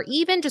our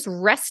even just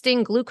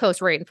resting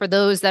glucose rate. And for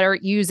those that are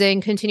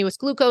using continuous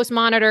glucose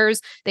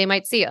monitors, they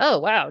might see, oh,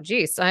 wow,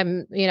 geez,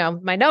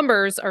 my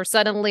numbers are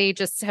suddenly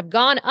just have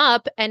gone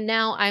up. And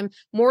now I'm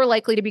more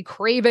likely to be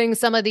craving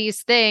some of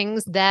these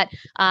things that,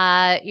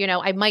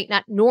 I might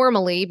not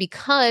normally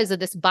because of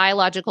this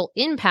biological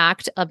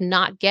impact of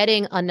not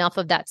getting enough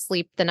of that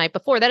sleep the night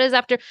before. That is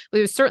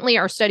there certainly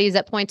are studies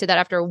that point to that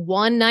after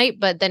one night,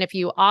 but then if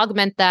you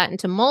augment that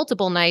into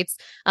multiple nights,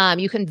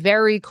 you can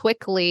very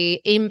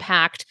quickly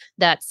impact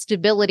that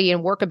stability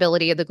and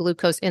workability of the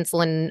glucose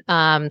insulin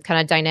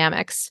kind of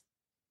dynamics.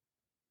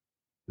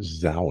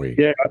 Zowie.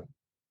 Yeah,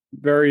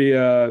 very,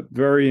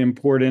 very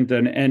important,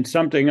 and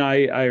something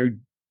I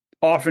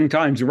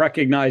oftentimes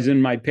recognize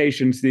in my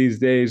patients these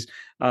days,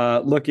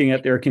 looking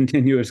at their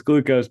continuous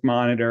glucose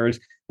monitors,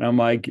 and I'm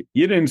like,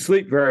 "You didn't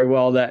sleep very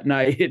well that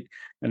night,"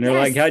 and they're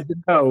like, "How'd you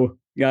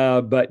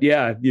know?" But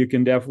yeah, you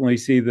can definitely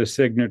see the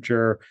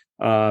signature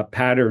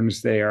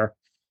patterns there.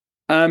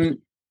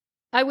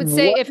 I would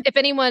say if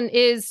anyone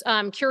is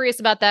curious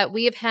about that,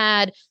 we have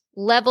had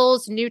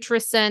Levels,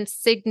 Nutrisense,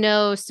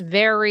 Signos,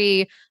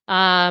 Very,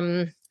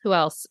 who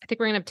else? I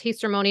think we're going to have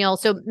Tastermonial.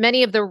 So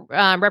many of the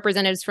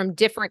representatives from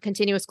different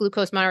continuous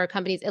glucose monitor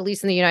companies, at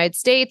least in the United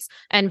States,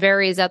 and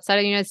varies outside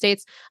of the United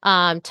States,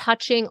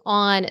 touching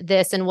on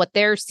this. And what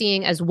they're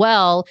seeing as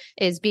well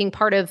is being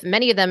part of,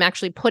 many of them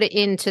actually put it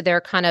into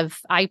their kind of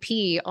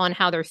IP on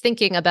how they're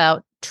thinking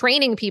about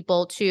training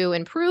people to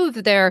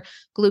improve their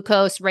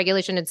glucose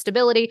regulation and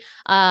stability,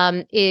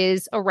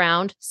 is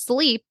around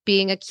sleep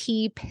being a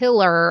key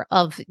pillar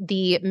of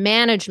the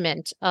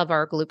management of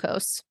our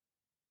glucose.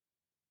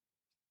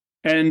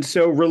 And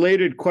so,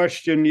 related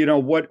question,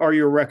 what are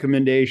your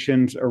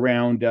recommendations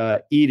around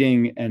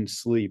eating and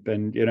sleep?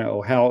 And,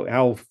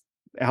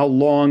 how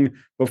long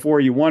before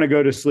you want to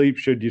go to sleep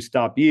should you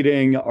stop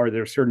eating? Are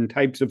there certain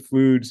types of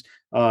foods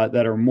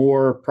that are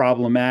more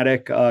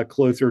problematic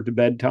closer to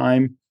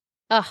bedtime?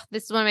 Oh,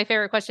 this is one of my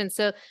favorite questions.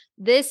 So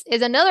this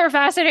is another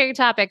fascinating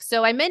topic.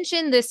 So I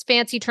mentioned this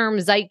fancy term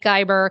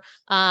Zeitgeber,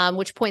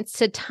 which points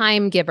to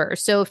time giver.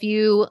 So if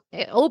you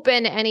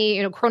open any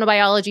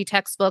chronobiology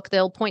textbook,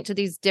 they'll point to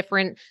these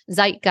different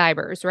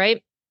Zeitgebers,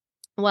 right?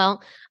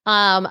 Well,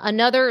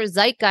 another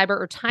Zeitgeber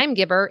or time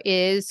giver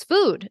is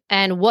food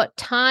and what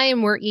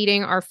time we're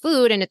eating our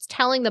food. And it's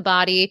telling the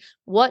body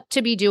what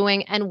to be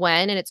doing and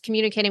when. And it's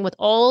communicating with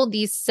all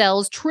these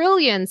cells,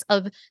 trillions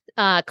of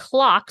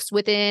clocks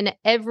within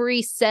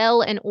every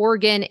cell and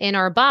organ in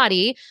our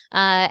body,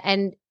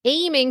 and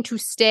aiming to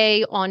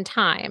stay on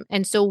time.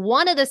 And so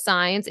one of the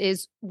signs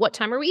is, what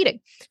time are we eating?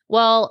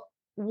 Well,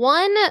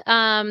 one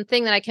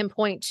thing that I can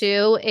point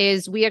to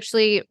is we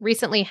actually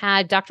recently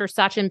had Dr.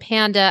 Sachin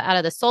Panda out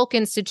of the Salk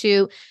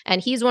Institute, and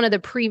he's one of the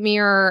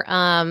premier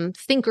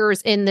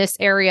thinkers in this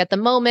area at the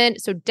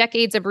moment. So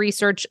decades of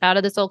research out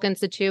of the Salk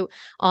Institute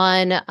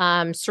on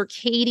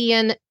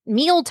circadian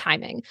meal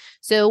timing.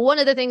 So one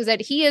of the things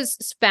that he has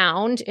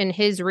found in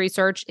his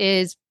research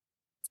is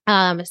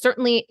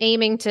certainly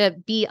aiming to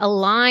be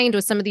aligned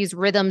with some of these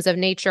rhythms of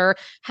nature.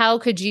 How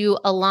could you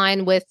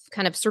align with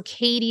kind of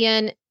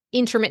circadian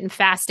intermittent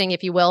fasting,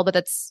 if you will, but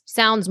that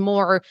sounds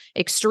more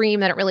extreme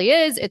than it really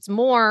is. It's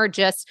more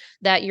just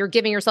that you're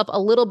giving yourself a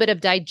little bit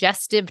of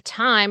digestive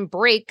time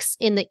breaks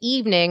in the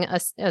evening,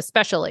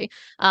 especially.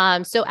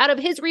 So out of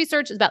his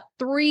research, it's about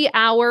 3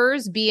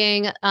 hours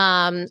being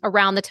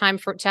around the time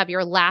to have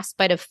your last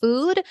bite of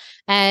food,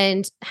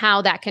 and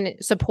how that can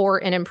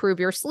support and improve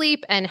your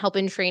sleep and help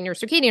train your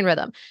circadian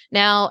rhythm.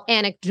 Now,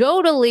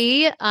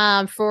 anecdotally,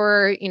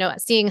 for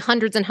seeing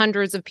hundreds and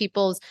hundreds of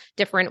people's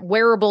different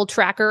wearable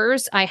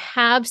trackers, I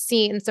have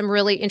seen some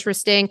really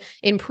interesting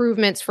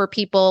improvements for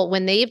people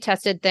when they've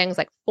tested things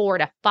like 4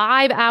 to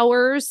 5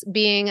 hours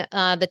being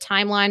the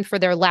timeline for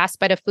their last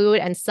bite of food,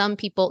 and some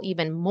people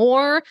even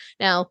more.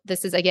 Now,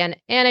 this is again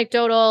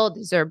anecdotal;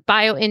 these are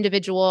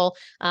bio-individual,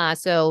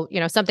 so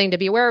something to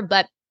be aware of.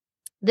 But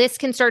this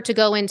can start to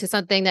go into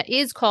something that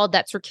is called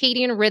that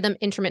circadian rhythm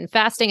intermittent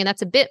fasting, and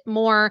that's a bit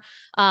more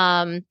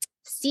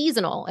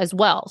seasonal as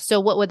well. So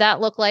what would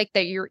that look like?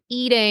 That you're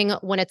eating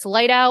when it's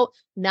light out,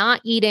 not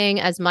eating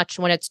as much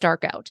when it's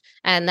dark out.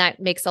 And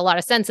that makes a lot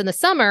of sense in the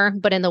summer,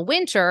 but in the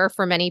winter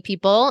for many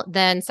people,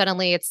 then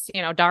suddenly it's,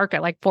 dark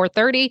at like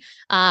 4:30.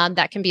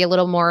 That can be a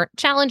little more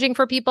challenging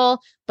for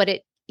people, but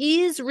it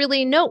is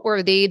really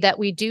noteworthy that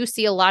we do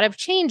see a lot of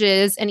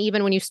changes. And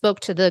even when you spoke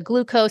to the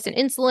glucose and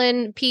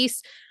insulin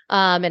piece,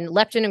 and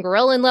leptin and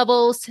ghrelin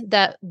levels,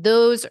 that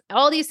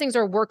all these things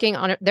are working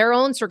on their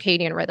own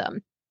circadian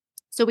rhythm.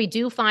 So we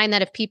do find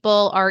that if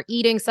people are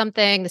eating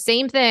something, the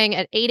same thing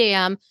at 8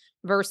 a.m.,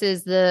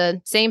 versus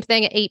the same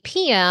thing at 8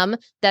 p.m.,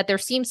 that there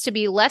seems to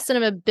be less of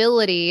an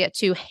ability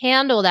to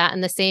handle that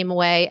in the same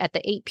way at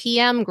the 8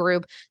 p.m.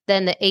 group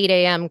than the 8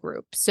 a.m.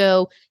 group.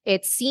 So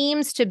it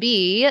seems to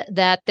be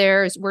that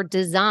we're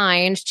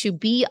designed to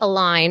be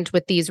aligned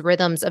with these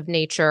rhythms of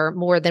nature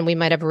more than we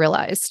might have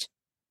realized.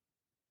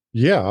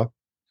 Yeah.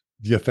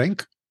 You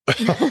think?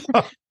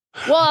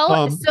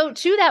 Well, so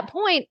to that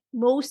point,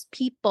 most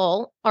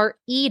people are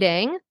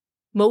eating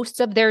most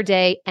of their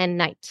day and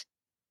night.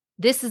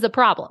 This is the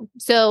problem.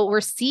 So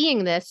we're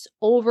seeing this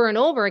over and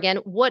over again.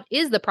 What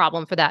is the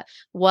problem for that?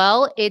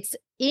 Well, it's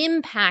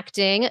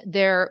impacting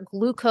their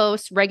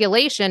glucose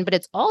regulation, but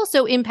it's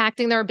also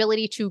impacting their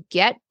ability to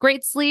get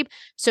great sleep.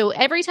 So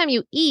every time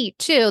you eat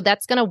too,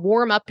 that's going to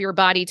warm up your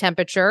body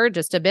temperature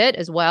just a bit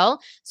as well.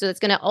 So it's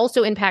going to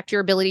also impact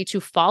your ability to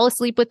fall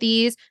asleep with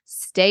ease,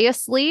 stay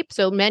asleep.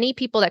 So many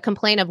people that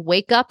complain of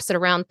wake ups at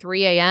around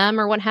 3 a.m.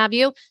 or what have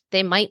you,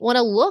 they might want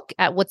to look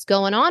at what's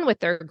going on with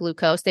their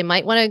glucose. They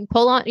might want to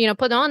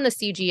put on the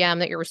CGM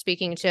that you were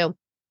speaking to.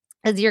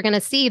 As you're going to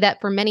see that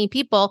for many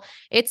people,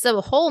 it's a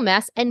whole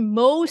mess. And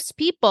most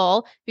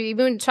people,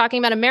 even talking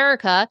about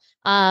America,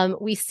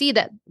 we see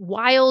that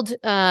wild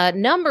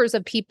numbers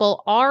of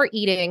people are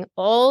eating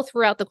all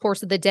throughout the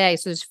course of the day.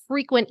 So there's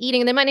frequent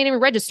eating, and they might not even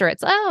register it.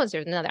 It's,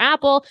 here's another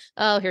apple.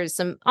 Oh, here's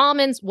some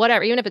almonds,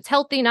 whatever. Even if it's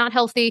healthy, not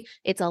healthy,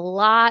 it's a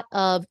lot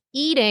of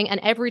eating. And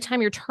every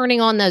time you're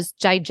turning on those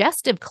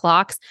digestive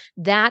clocks,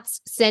 that's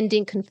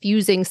sending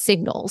confusing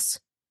signals.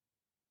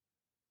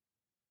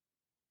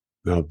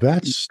 Now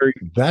that's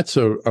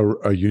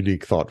a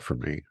unique thought for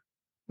me,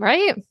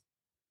 right?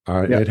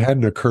 It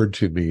hadn't occurred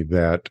to me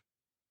that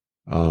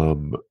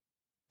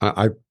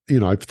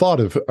I've thought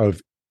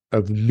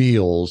of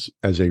meals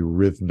as a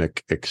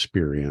rhythmic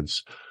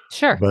experience,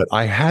 sure, but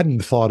I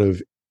hadn't thought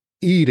of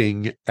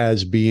eating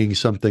as being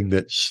something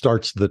that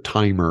starts the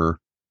timer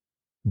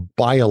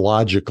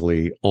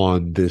biologically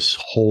on this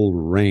whole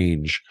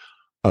range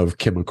of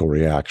chemical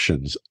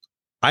reactions.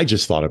 I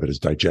just thought of it as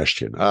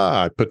digestion.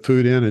 I put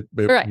food in,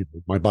 right.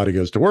 My body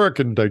goes to work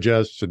and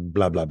digests and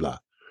blah, blah, blah.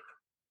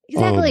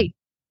 Exactly.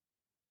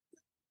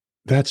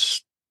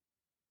 That's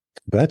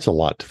a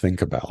lot to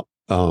think about.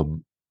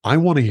 I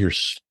want to hear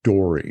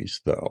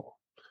stories, though.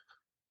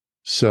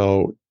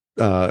 So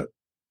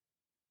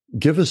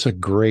give us a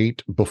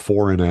great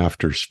before and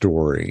after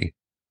story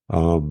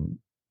from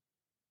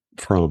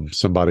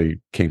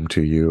somebody came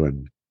to you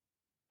and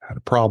had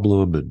a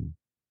problem and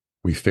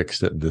we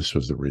fixed it and this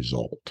was the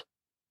result.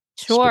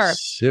 Sure.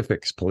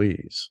 Specifics,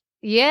 please.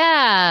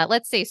 Yeah,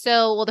 let's see.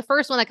 So, well, the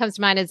first one that comes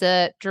to mind is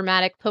a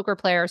dramatic poker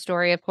player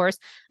story, of course.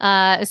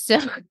 So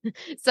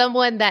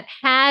someone that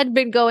had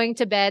been going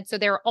to bed, so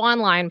they're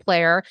online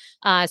player.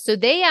 So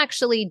they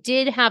actually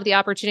did have the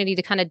opportunity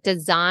to kind of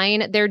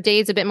design their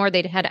days a bit more.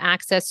 They'd had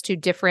access to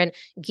different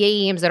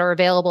games that are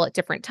available at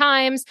different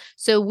times.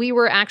 So we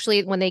were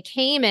actually, when they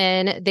came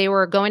in, they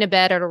were going to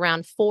bed at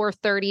around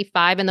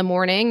 4:35 in the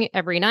morning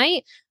every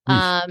night.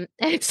 And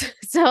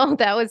so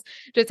that was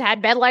just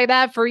had been like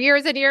that for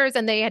years and years.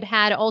 And they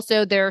had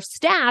also their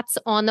stats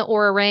on the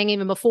Aura Ring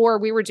even before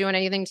we were doing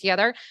anything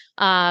together.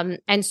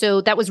 And so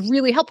that was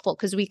really helpful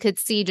because we could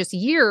see just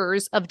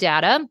years of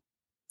data.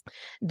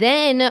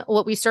 Then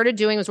what we started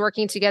doing was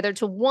working together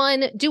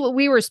to do what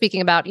we were speaking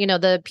about,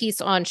 the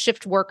piece on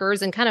shift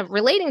workers and kind of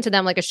relating to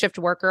them like a shift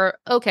worker.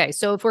 Okay,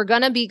 so if we're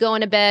going to be going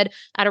to bed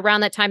at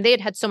around that time, they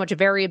had so much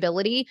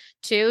variability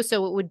too.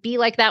 So it would be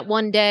like that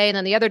one day and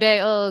then the other day,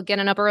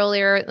 getting up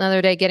earlier,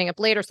 another day getting up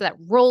later. So that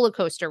roller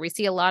coaster, we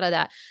see a lot of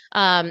that.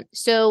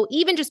 So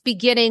even just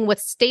beginning with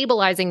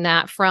stabilizing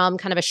that from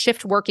kind of a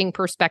shift working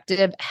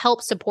perspective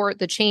helps support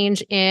the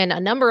change in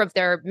a number of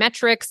their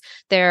metrics,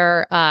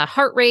 their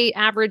heart rate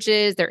averages,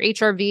 their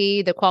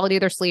HRV, the quality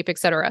of their sleep, et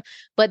cetera.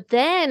 But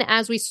then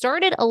as we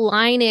started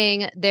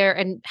aligning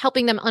and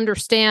helping them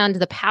understand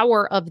the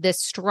power of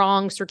this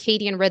strong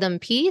circadian rhythm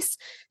piece,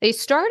 they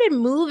started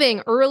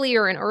moving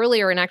earlier and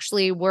earlier and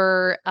actually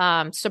were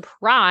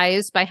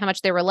surprised by how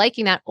much they were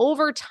liking that.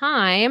 Over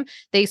time,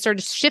 they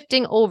started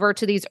shifting over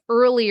to these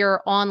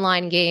earlier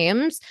online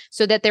games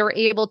so that they were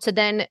able to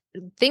then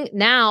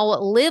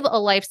live a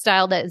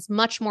lifestyle that is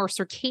much more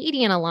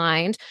circadian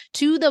aligned,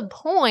 to the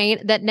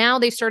point that now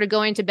they started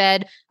going to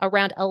bed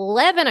around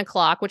 11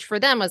 o'clock, which for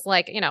them was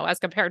like, as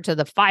compared to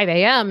the 5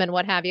 a.m. and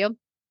what have you.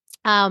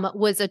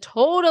 Was a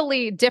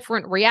totally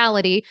different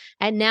reality.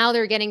 And now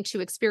they're getting to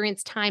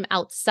experience time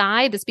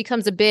outside. This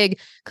becomes a big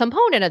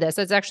component of this.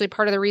 That's actually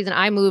part of the reason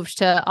I moved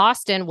to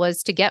Austin,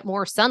 was to get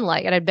more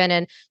sunlight. And I'd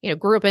been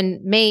grew up in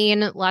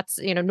Maine, lots,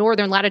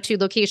 northern latitude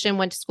location,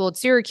 went to school at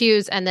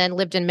Syracuse, and then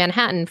lived in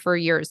Manhattan for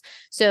years.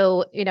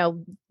 So,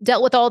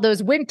 dealt with all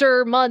those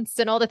winter months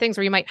and all the things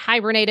where you might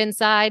hibernate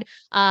inside.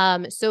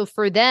 So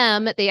for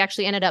them, they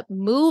actually ended up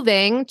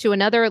moving to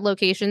another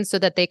location so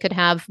that they could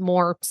have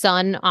more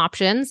sun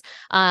options.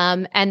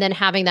 And then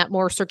having that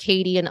more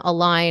circadian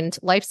aligned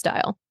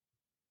lifestyle.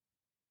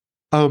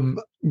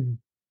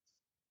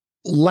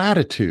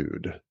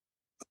 Latitude.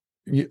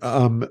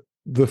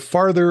 The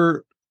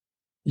farther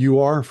you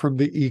are from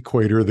the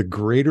equator, the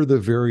greater the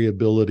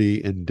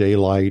variability in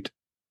daylight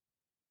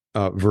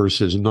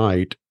versus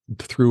night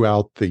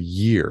throughout the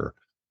year.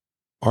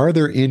 Are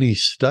there any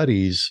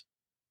studies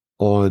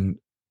on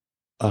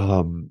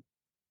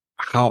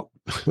how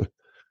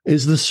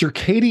does the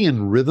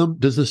circadian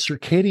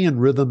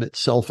rhythm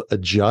itself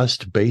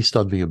adjust based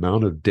on the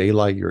amount of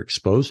daylight you're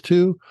exposed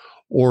to,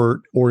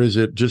 or is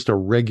it just a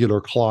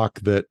regular clock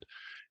that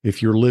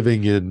if you're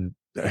living in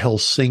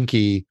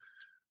Helsinki,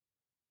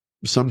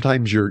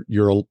 sometimes your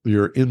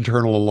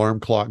internal alarm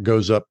clock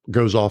goes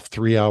off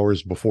 3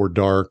 hours before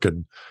dark,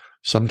 and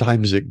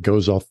sometimes it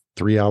goes off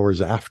 3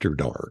 hours after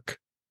dark?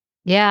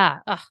 Yeah.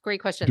 Oh, great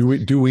question.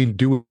 Do we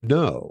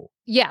know?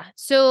 Yeah.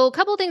 So a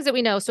couple of things that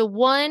we know. So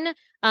one,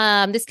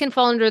 this can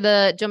fall under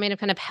the domain of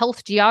kind of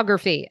health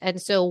geography. And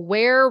so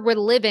where we're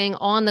living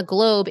on the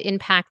globe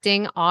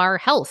impacting our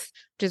health,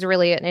 which is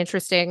really an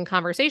interesting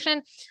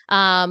conversation.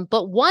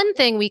 But one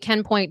thing we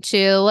can point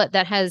to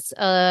that has,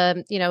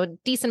 a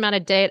decent amount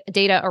of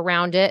data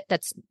around it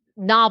that's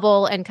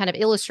novel and kind of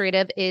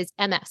illustrative is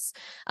MS.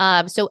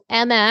 So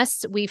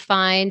MS, we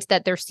find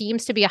that there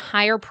seems to be a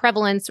higher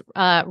prevalence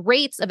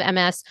rates of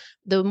MS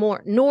the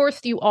more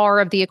north you are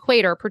of the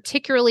equator,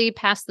 particularly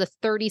past the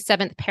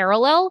 37th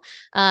parallel.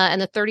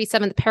 And the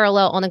 37th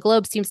parallel on the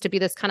globe seems to be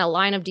this kind of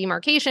line of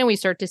demarcation. We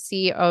start to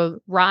see a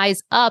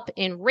rise up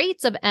in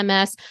rates of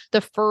MS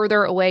the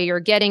further away you're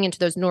getting into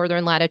those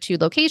northern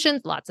latitude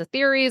locations. Lots of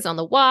theories on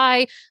the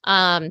why.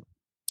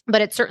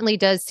 But it certainly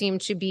does seem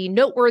to be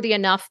noteworthy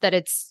enough that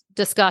it's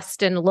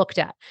discussed and looked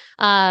at.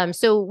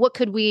 So what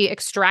could we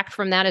extract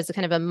from that as a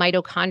kind of a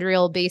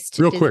mitochondrial-based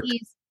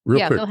disease?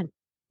 Real quick. Go ahead.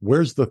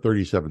 Where's the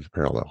 37th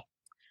parallel?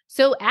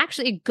 So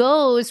actually it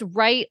goes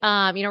right,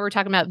 we were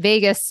talking about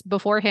Vegas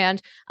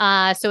beforehand.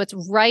 So it's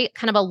right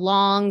kind of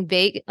along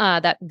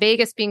that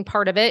Vegas being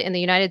part of it in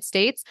the United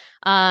States,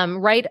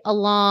 right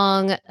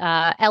along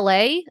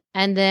LA,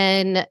 and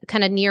then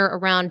kind of near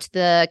around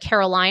the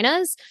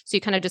Carolinas. So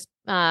you kind of just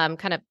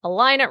kind of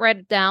align it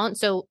right down.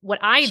 So what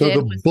I did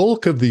was... the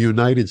bulk of the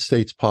United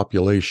States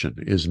population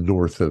is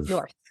north.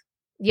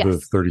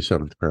 Yes. The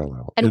 37th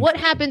parallel. And what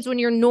happens when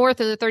you're north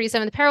of the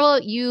 37th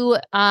parallel? You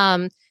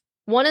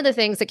one of the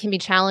things that can be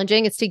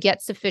challenging is to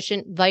get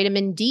sufficient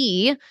vitamin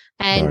D.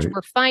 And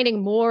we're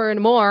finding more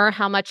and more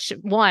how much,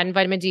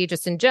 vitamin D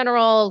just in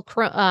general,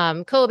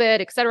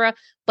 COVID, et cetera,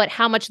 but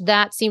how much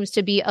that seems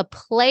to be a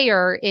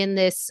player in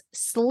this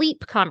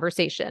sleep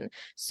conversation.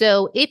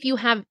 So if you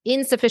have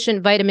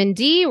insufficient vitamin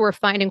D, we're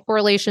finding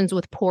correlations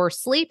with poor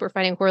sleep. We're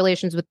finding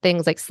correlations with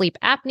things like sleep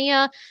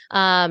apnea.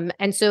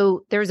 And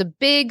so there's a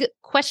big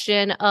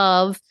question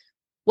of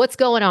what's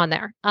going on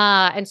there?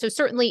 And so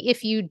certainly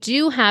if you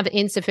do have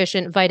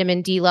insufficient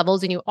vitamin D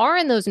levels and you are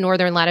in those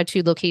northern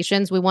latitude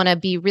locations, we want to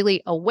be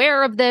really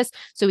aware of this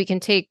so we can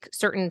take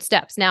certain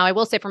steps. Now, I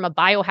will say from a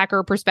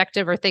biohacker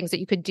perspective or things that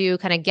you could do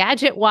kind of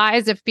gadget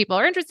wise, if people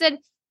are interested,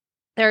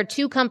 there are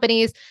two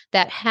companies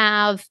that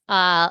have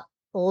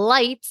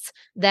lights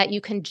that you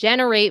can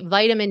generate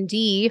vitamin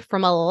D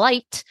from a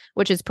light,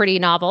 which is pretty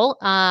novel.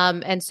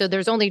 And so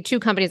there's only two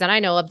companies that I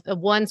know of.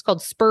 One's called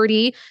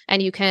Spurdy,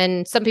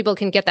 and some people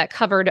can get that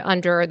covered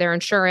under their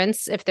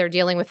insurance if they're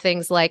dealing with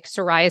things like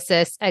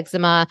psoriasis,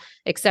 eczema,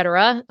 et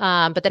cetera.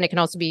 But then it can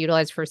also be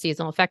utilized for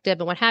seasonal affective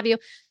and what have you.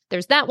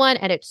 There's that one,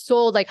 and it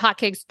sold like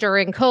hotcakes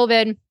during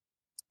COVID.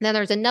 Then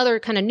there's another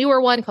kind of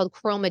newer one called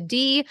Chroma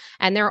D,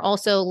 and they're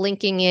also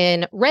linking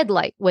in red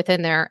light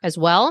within there as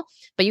well.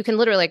 But you can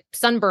literally like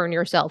sunburn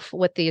yourself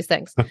with these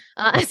things.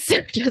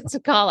 So just to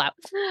call out.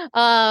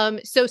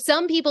 So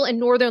some people in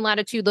northern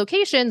latitude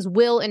locations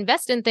will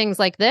invest in things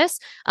like this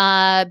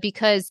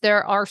because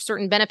there are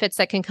certain benefits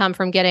that can come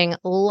from getting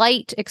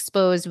light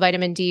exposed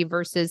vitamin D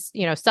versus,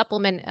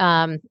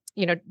 supplement,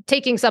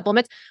 taking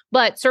supplements.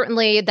 But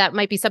certainly that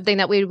might be something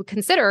that we would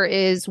consider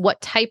is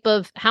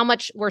how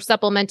much we're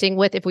supplementing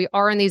with if we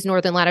are in these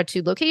northern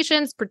latitude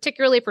locations,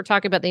 particularly if we're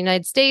talking about the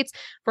United States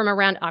from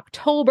around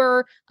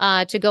October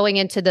to going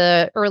into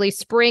the early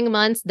spring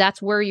months.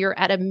 That's where you're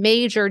at a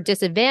major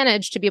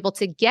disadvantage to be able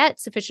to get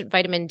sufficient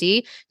vitamin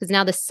D because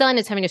now the sun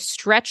is having to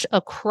stretch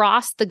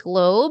across the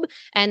globe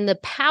and the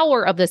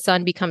power of the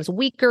sun becomes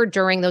weaker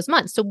during those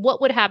months. So what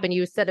would happen?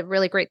 You said a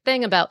really great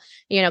thing about,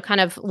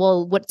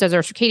 what does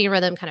our circadian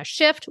rhythm kind of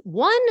shift?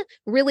 One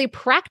really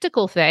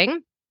practical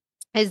thing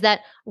is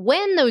that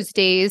when those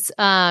days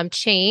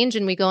change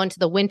and we go into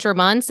the winter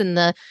months and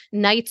the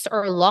nights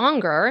are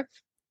longer,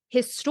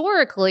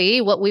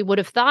 historically, what we would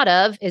have thought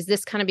of is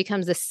this kind of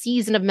becomes a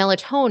season of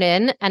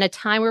melatonin and a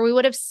time where we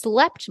would have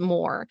slept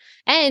more.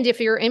 And if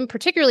you're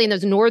particularly in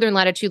those northern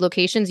latitude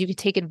locations, you could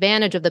take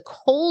advantage of the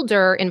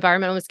colder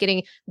environment, almost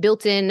getting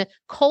built-in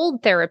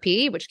cold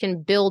therapy, which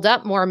can build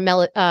up more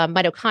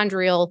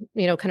mitochondrial,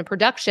 kind of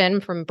production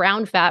from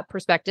brown fat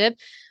perspective.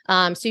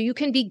 So you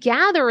can be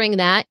gathering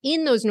that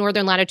in those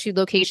northern latitude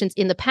locations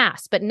in the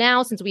past. But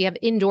now, since we have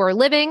indoor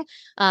living,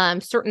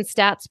 certain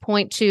stats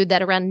point to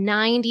that around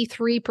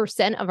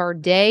 93% of our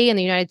day in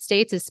the United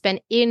States is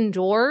spent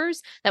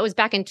indoors. That was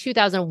back in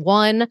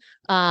 2001,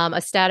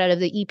 a stat out of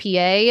the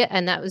EPA,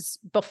 and that was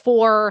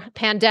before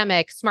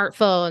pandemic,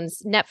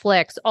 smartphones,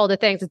 Netflix, all the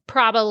things. It's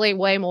probably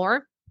way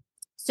more.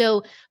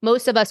 So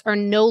most of us are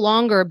no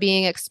longer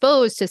being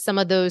exposed to some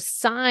of those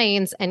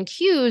signs and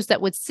cues that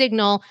would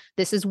signal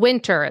this is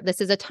winter. This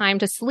is a time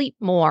to sleep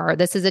more.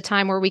 This is a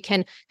time where we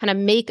can kind of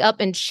make up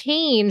and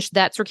change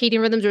that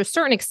circadian rhythm to a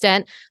certain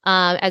extent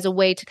as a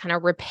way to kind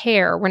of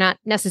repair. We're not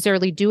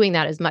necessarily doing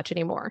that as much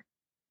anymore.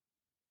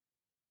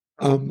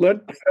 I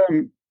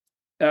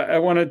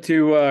wanted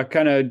to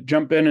kind of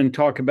jump in and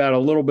talk about a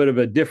little bit of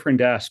a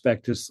different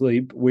aspect of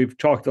sleep. We've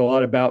talked a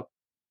lot about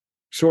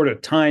sort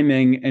of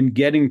timing and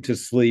getting to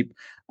sleep.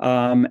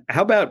 How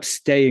about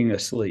staying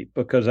asleep?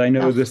 Because I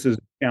know this is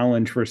a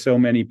challenge for so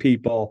many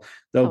people.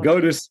 They'll go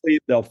to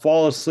sleep, they'll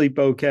fall asleep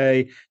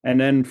okay, and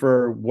then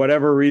for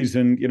whatever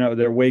reason,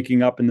 they're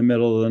waking up in the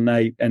middle of the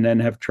night and then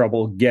have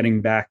trouble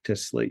getting back to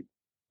sleep.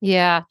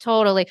 Yeah,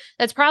 totally.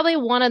 That's probably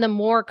one of the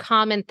more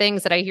common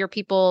things that I hear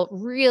people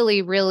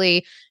really,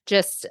 really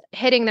just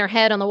hitting their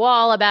head on the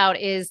wall about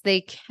is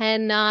they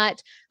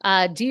cannot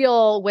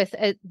deal with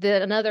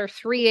another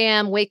 3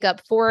 a.m. wake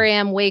up, 4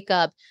 a.m. wake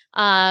up.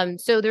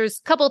 So there's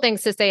a couple of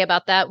things to say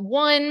about that.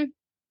 One,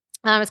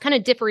 it's kind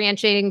of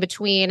differentiating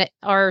between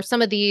are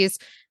some of these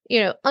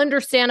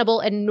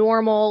understandable and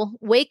normal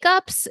wake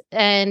ups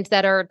and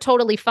that are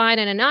totally fine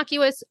and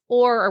innocuous,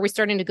 or are we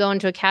starting to go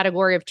into a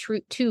category of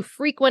too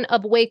frequent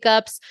of wake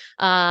ups?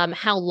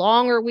 How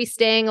long are we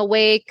staying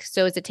awake?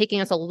 So is it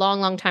taking us a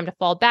long, long time to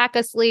fall back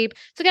asleep?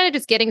 So kind of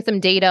just getting some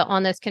data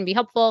on this can be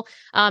helpful.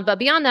 But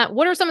beyond that,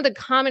 what are some of the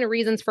common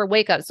reasons for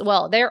wake ups?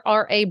 Well, there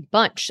are a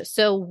bunch.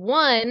 So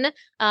one,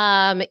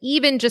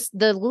 even just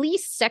the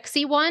least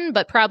sexy one,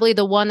 but probably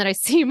the one that I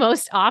see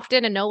most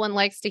often and no one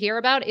likes to hear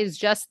about is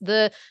just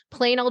the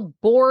plain old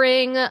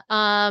boring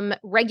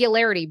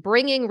regularity,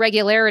 bringing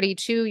regularity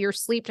to your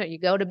sleep time. You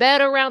go to bed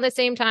around the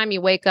same time,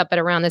 you wake up at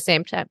around the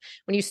same time.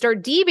 When you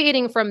start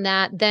deviating from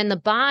that, then the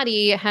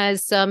body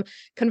has some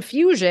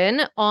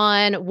confusion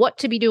on what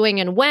to be doing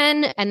and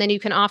when, and then you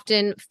can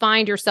often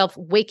find yourself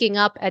waking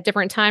up at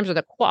different times, or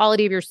the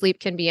quality of your sleep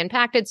can be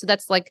impacted. So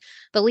that's like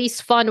the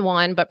least fun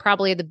one, but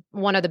probably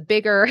one of the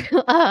bigger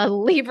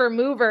lever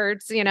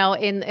movers, in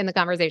the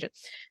conversation.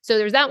 So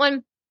there's that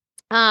one.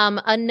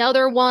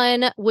 Another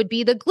one would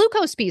be the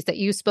glucose piece that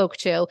you spoke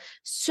to.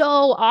 So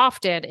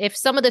often, if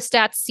some of the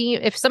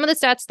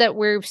stats that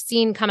we've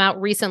seen come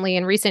out recently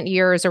in recent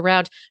years,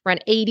 around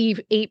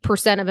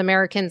 88% of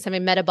Americans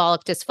having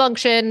metabolic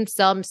dysfunction,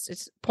 some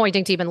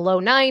pointing to even low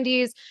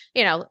 90s,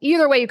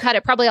 either way you cut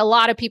it, probably a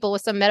lot of people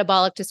with some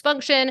metabolic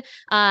dysfunction.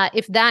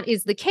 If that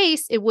is the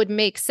case, it would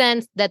make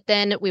sense that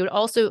then we would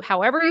also,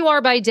 however you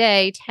are by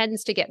day,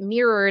 tends to get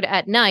mirrored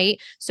at night.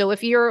 So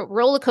if you're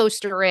roller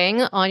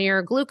coastering on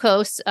your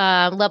glucose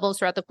levels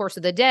throughout the course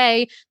of the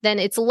day, then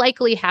it's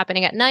likely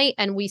happening at night.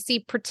 And we see,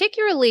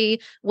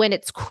 particularly when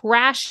it's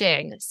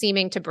crashing,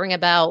 seeming to bring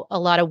about a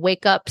lot of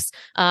wake ups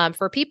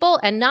for people.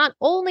 And not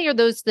only are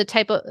those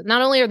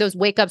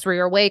wake ups where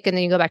you're awake and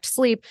then you go back to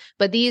sleep,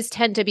 but these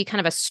tend to be kind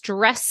of a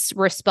stress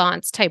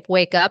response type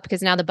wake up,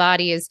 because now the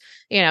body is,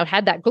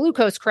 had that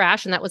glucose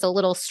crash and that was a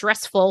little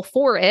stressful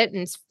for it,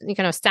 and you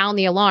kind of sound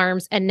the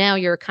alarms, and now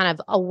you're kind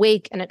of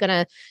awake and going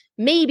to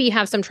maybe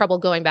have some trouble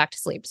going back to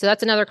sleep. So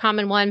that's another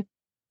common one.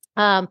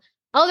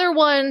 Other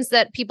ones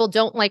that people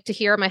don't like to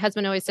hear, my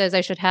husband always says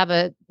I should have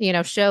a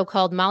show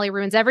called Mollie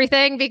Ruins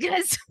Everything,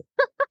 because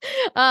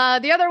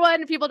the other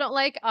one people don't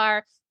like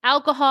are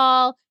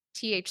alcohol,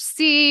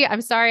 THC.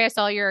 I'm sorry, I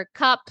saw your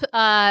cup, with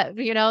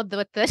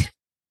the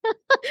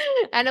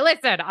and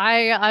listen,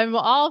 I'm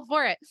all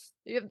for it.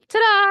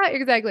 Ta-da!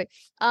 Exactly.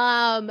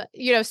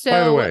 So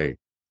by the way,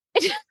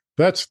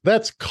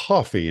 that's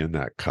coffee in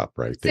that cup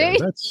right there. See?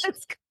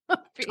 That's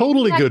coffee.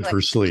 Totally Exactly. good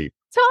for sleep.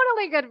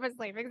 Totally good for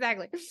sleep.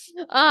 Exactly.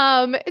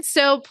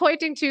 So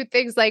pointing to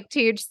things like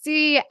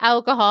THC,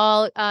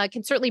 alcohol,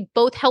 can certainly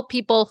both help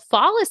people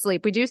fall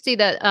asleep. We do see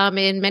that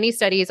in many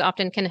studies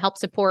often can help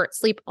support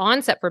sleep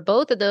onset for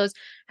both of those.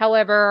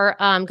 However,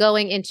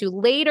 going into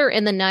later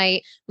in the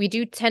night, we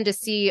do tend to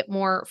see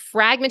more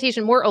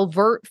fragmentation, more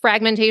overt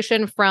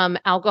fragmentation from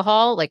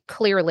alcohol. Like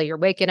clearly you're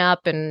waking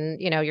up and,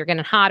 you're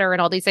getting hotter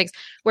and all these things.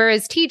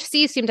 Whereas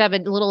THC seem to have a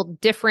little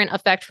different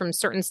effect from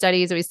certain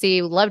studies.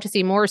 We love to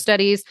see more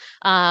studies.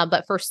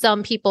 But for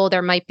some people,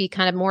 there might be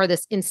kind of more of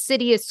this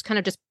insidious kind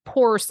of just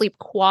poor sleep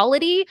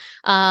quality,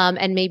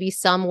 and maybe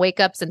some wake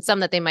ups and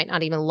some that they might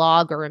not even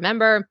log or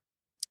remember.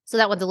 So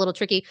that one's a little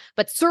tricky,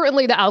 but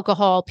certainly the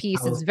alcohol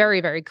piece is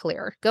very, very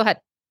clear. Go ahead.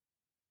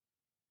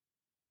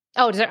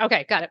 Oh,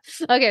 okay. Got it.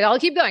 Okay. I'll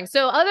keep going.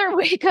 So other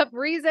wake up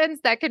reasons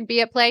that can be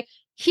at play: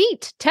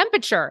 heat,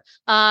 temperature.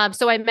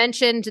 So I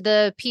mentioned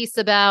the piece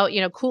about,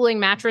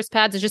 cooling mattress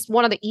pads is just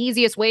one of the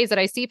easiest ways that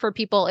I see for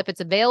people, if it's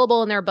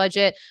available in their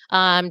budget,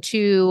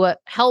 to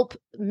help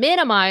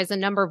minimize the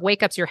number of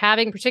wake ups you're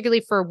having,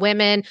 particularly for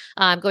women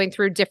going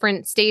through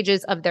different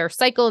stages of their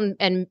cycle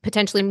and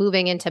potentially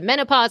moving into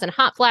menopause and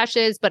hot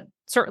flashes, but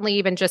certainly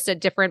even just at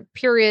different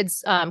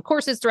periods,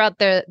 courses throughout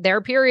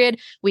their period,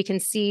 we can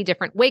see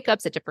different wake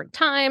ups at different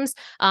times.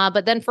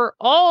 But then for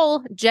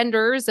all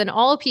genders and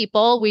all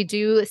people, we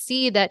do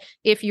see that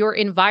if your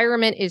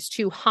environment is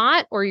too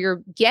hot or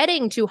you're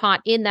getting too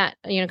hot in that,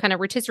 kind of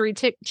rotisserie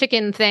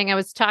chicken thing I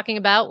was talking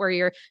about, where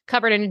you're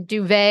covered in a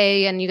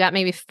duvet and you got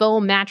maybe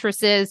foam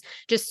mattresses,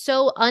 just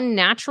so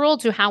unnatural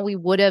to how we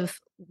would have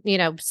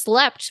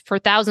slept for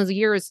thousands of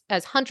years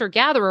as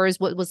hunter-gatherers.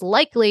 What was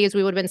likely is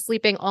we would have been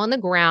sleeping on the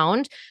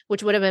ground,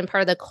 which would have been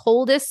part of the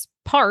coldest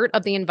part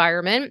of the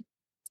environment.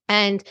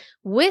 And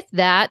with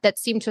that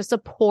seemed to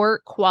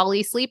support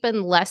quality sleep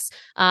and less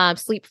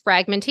sleep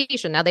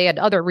fragmentation. Now, they had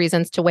other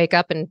reasons to wake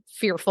up and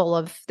fearful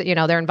of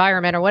their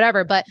environment or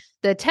whatever, but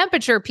the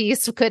temperature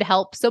piece could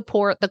help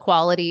support the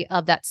quality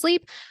of that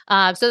sleep.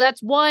 So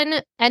that's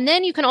one. And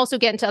then you can also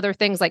get into other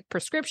things like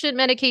prescription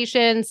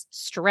medications,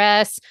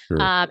 stress,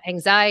 Sure.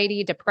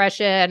 Anxiety,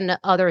 depression,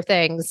 other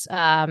things.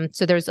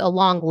 So there's a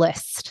long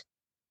list.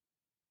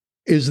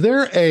 Is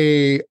there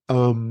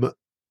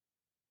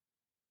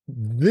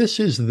this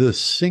is the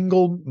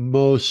single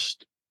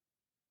most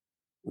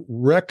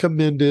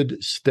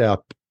recommended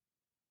step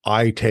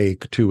I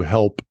take to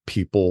help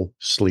people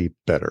sleep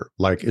better?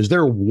 Like, is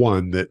there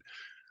one that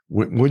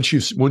once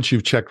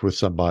you've checked with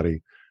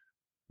somebody,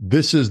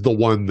 this is the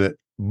one that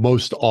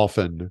most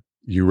often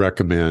you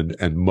recommend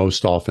and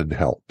most often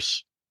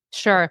helps?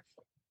 Sure.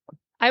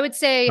 I would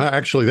say...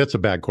 Actually, that's a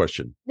bad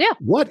question. Yeah.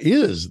 What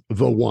is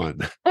the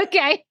one?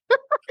 Okay.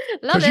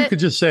 Love Because it. you could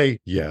just say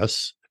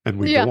yes, and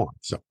we go on.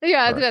 So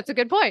yeah, right. That's a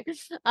good point.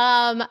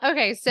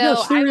 Okay, so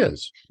yes, there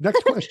is.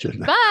 Next question.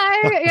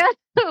 Bye. Yeah,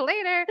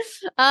 later.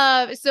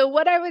 So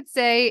what I would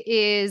say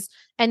is,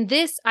 and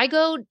this,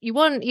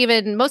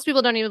 most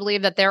people don't even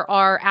believe that there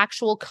are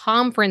actual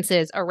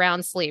conferences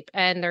around sleep.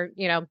 And there,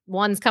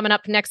 one's coming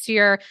up next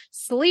year,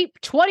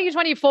 Sleep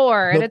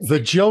 2024. And The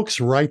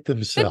jokes write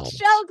themselves. The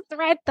jokes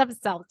write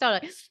themselves.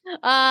 Totally.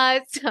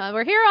 So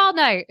we're here all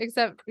night,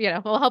 except,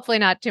 well, hopefully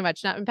not too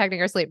much, not impacting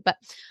our sleep. But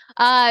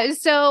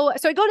so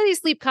I go to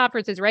these sleep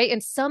conferences, right?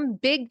 And some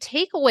big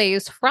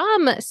takeaways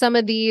from some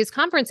of these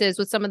conferences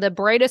with some of the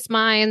brightest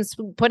minds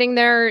putting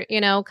their,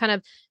 kind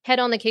of head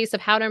on the case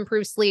of how to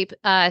improve sleep,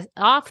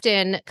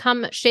 often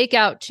shake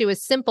out to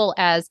as simple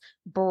as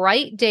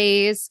bright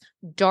days,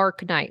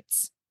 dark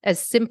nights. As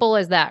simple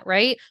as that,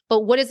 right?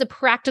 But what does the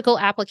practical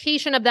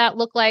application of that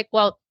look like?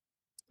 Well,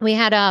 we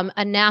had a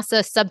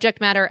NASA subject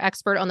matter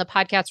expert on the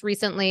podcast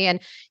recently, and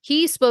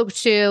he spoke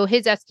to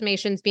his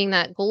estimations being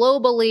that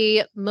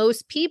globally,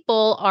 most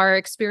people are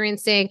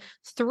experiencing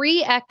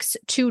 3x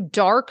too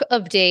dark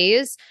of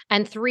days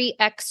and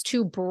 3x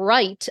too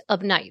bright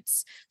of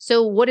nights.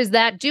 So what is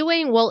that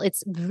doing? Well,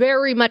 it's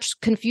very much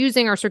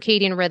confusing our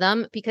circadian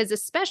rhythm, because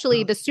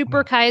especially the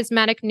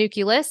suprachiasmatic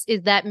nucleus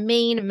is that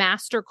main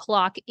master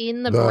clock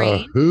in the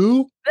brain.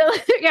 Who?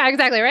 Yeah,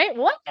 exactly. Right.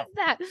 What is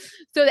that?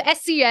 So the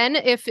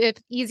SCN, if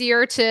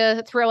easier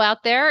to throw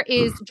out there,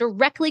 is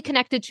directly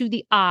connected to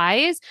the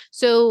eyes.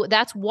 So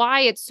that's why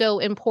it's so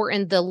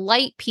important, the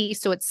light piece.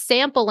 So it's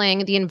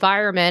sampling the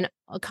environment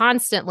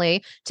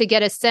constantly to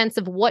get a sense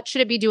of what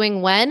should it be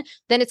doing when.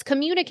 Then it's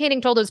communicating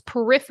to all those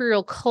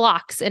peripheral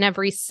clocks in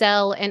every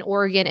cell and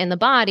organ in the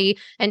body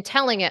and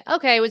telling it,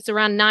 okay, it's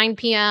around 9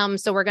 p.m.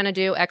 So we're going to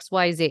do X,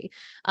 Y, Z.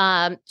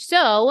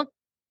 So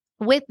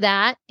with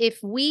that, if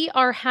we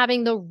are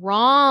having the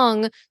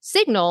wrong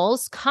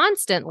signals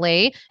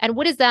constantly, and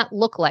what does that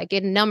look like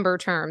in number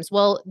terms?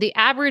 Well, the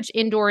average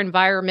indoor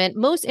environment,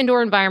 most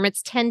indoor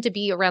environments tend to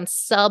be around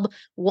sub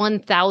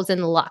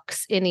 1,000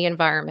 lux in the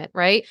environment,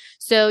 right?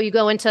 So you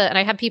go into, and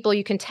I have people,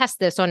 you can test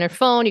this on your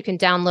phone. You can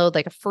download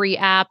like a free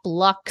app.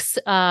 Lux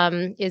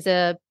is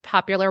a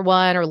popular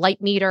one, or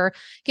Light Meter.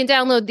 You can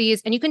download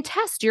these and you can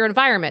test your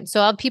environment.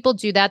 So I'll have people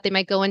do that. They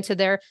might go into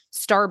their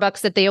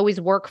Starbucks that they always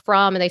work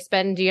from, and they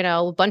spend,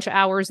 a bunch of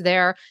hours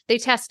there. They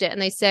test it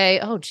and they say,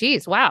 oh,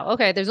 geez, wow.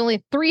 Okay. There's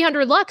only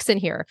 300 lux in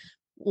here.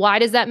 Why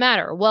does that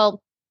matter?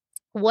 Well,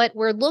 what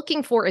we're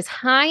looking for is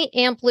high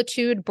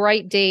amplitude,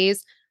 bright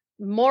days,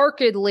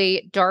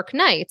 markedly dark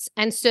nights.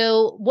 And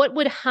so what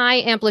would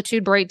high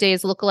amplitude, bright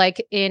days look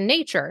like in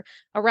nature?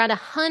 Around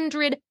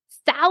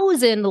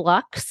 100,000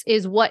 lux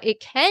is what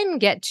it can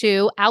get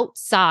to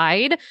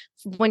outside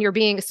when you're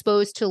being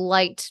exposed to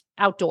light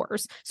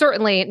outdoors,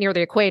 certainly near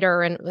the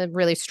equator and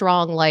really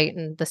strong light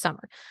in the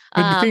summer.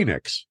 In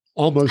Phoenix,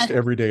 almost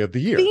every day of the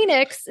year.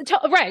 Phoenix,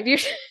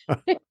 right.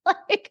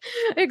 Like,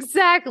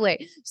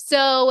 exactly.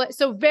 So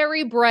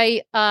very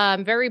bright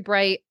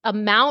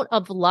amount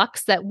of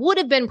lux that would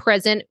have been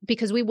present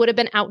because we would have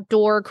been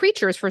outdoor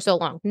creatures for so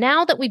long.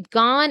 Now that we've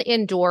gone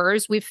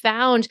indoors, we've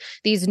found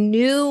these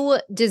new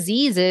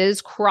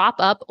diseases crop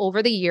up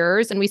over the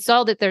years. And we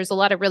saw that there's a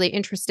lot of really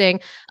interesting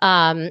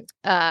kind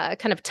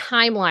of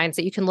timelines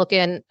that you can look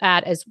in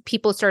at as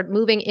people start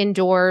moving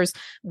indoors,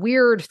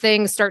 weird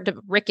things start to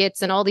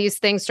rickets and all these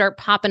things start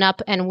popping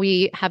up. And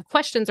we have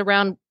questions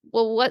around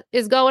well, what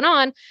is going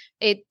on?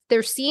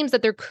 There seems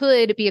that there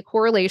could be a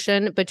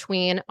correlation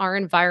between our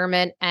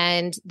environment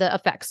and the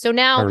effects. So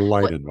now our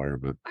light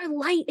environment. Our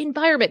light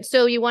environment.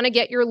 So you want to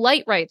get your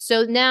light right.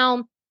 So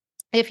now,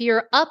 if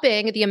you're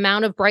upping the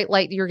amount of bright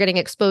light that you're getting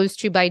exposed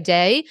to by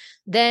day,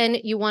 then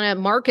you want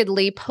to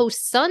markedly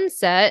post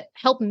sunset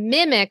help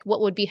mimic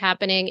what would be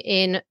happening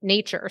in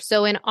nature.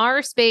 So in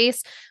our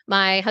space,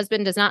 my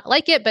husband does not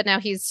like it, but now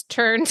he's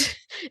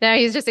now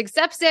he just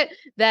accepts it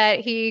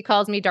that he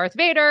calls me Darth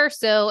Vader.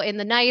 So in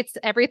the nights,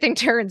 everything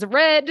turns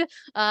red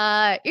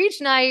each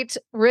night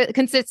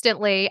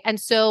consistently. And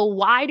so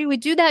why do we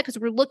do that? Because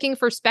we're looking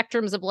for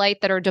spectrums of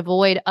light that are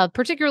devoid of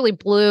particularly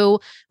blue.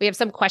 We have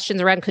some questions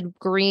around could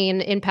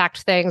green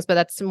impact things, but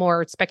that's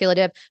more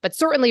speculative. But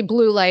certainly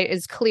blue light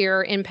is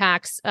clear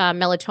impacts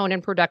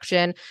melatonin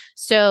production.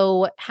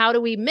 So how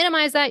do we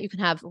minimize that? You can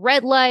have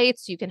red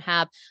lights, you can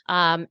have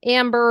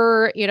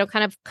amber,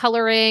 kind of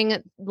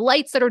coloring,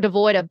 lights that are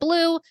devoid of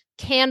blue,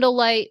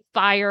 candlelight,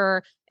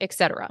 fire,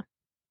 etc.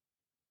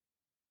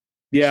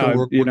 Yeah,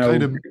 so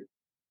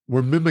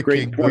we're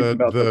mimicking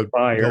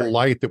the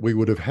light that we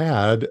would have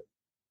had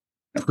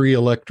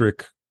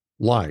pre-electric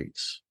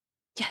lights.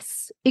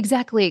 Yes,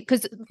 exactly.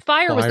 Because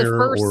fire was the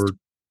first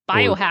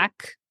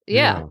biohack.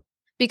 Yeah.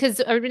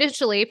 Because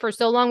initially, for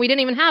so long, we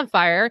didn't even have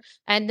fire.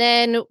 And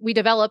then we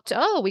developed,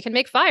 we can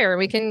make fire.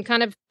 We can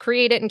kind of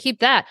create it and keep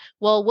that.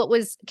 Well, what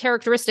was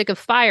characteristic of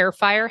fire?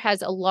 Fire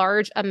has a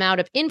large amount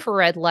of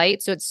infrared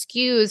light. So it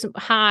skews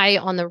high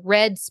on the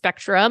red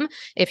spectrum.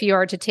 If you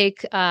are to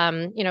take,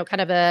 kind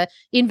of a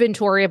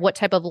inventory of what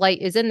type of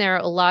light is in there,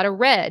 a lot of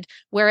red.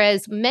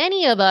 Whereas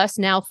many of us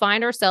now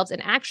find ourselves,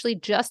 and actually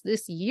just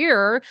this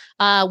year,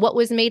 what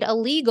was made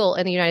illegal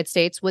in the United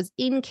States was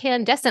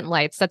incandescent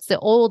lights. That's the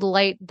old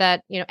light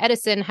that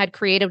Edison had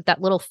created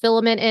that little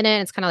filament in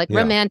it. It's kind of like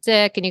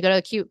romantic, and you go to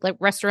a cute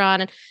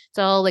restaurant and it's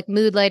all like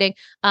mood lighting.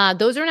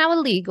 Those are now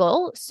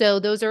illegal. So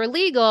those are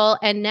illegal.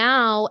 And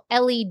now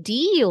LED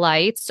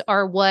lights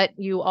are what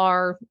you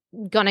are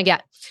going to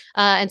get.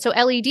 And so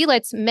LED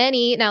lights,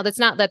 now that's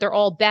not that they're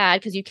all bad,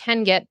 because you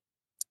can get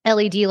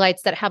LED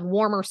lights that have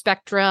warmer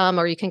spectrum,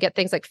 or you can get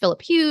things like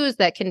Philip Hues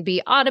that can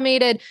be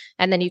automated,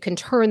 and then you can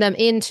turn them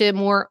into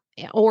more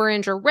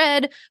orange or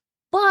red.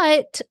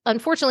 But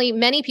unfortunately,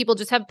 many people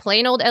just have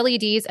plain old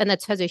LEDs, and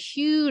that has a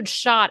huge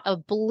shot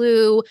of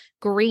blue,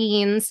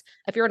 greens.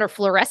 If you're under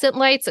fluorescent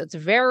lights, it's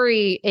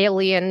very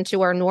alien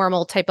to our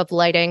normal type of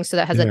lighting. So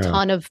that has a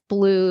ton of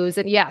blues,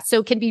 and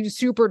so it can be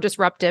super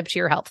disruptive to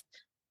your health.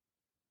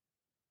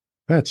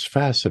 That's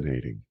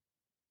fascinating.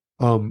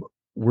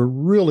 We're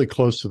really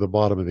close to the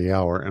bottom of the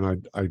hour,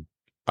 and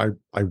I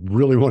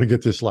really want to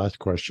get this last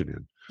question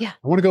in. Yeah.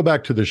 I want to go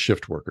back to the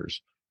shift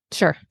workers.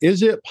 Sure.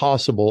 Is it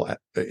possible,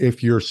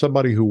 if you're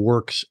somebody who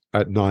works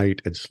at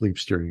night and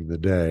sleeps during the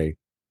day,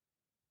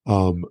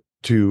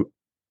 to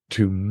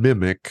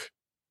mimic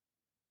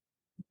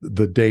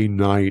the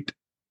day-night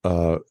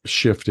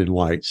shift in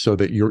light, so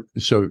that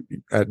so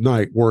at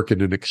night work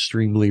in an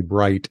extremely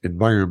bright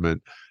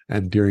environment,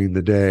 and during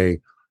the day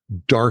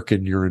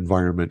darken your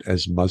environment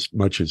as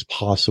much as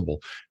possible?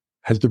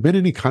 Has there been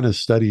any kind of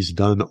studies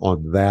done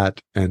on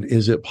that? And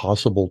is it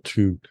possible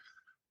to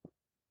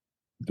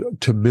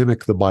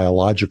mimic the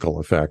biological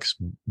effects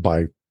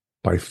by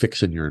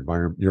fixing your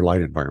environment, your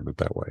light environment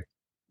that way?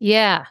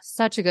 Yeah,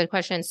 such a good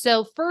question.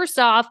 So first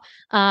off,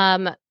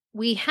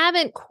 we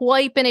haven't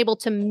quite been able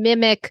to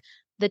mimic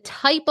the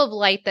type of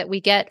light that we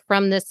get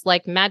from this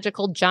like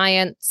magical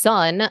giant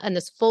sun, and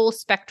this full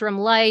spectrum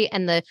light,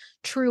 and the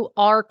true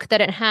arc that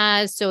it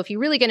has. So if you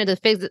really get into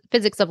the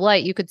physics of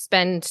light, you could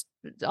spend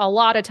a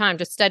lot of time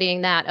just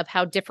studying that, of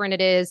how different it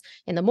is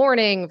in the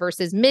morning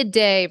versus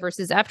midday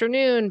versus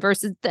afternoon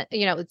versus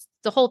it's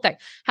the whole thing.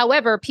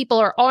 However, people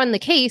are on the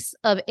case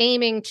of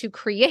aiming to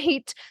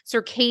create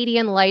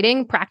circadian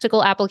lighting.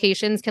 Practical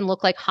applications can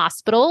look like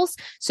hospitals,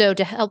 so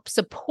to help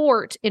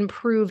support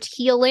improved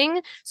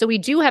healing. So we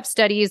do have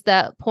studies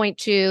that point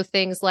to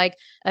things like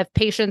if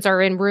patients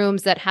are in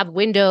rooms that have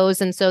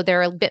windows, and so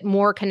they're a bit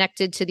more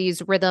connected to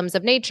these rhythms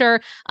of nature,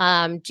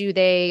 do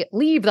they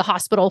leave the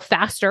hospital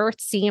faster?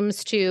 It seems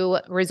to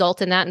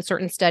result in that in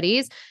certain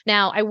studies.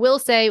 Now, I will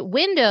say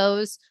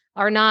windows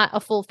are not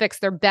a full fix.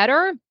 They're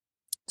better.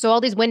 So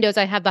all these windows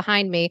I have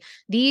behind me,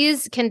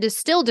 these can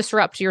still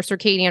disrupt your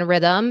circadian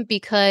rhythm,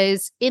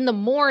 because in the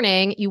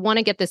morning, you want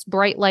to get this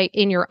bright light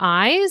in your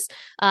eyes,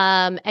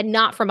 and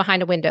not from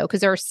behind a window,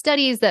 because there are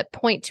studies that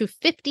point to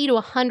 50 to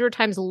 100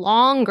 times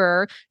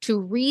longer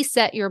to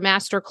reset your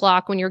master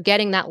clock when you're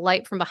getting that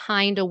light from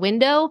behind a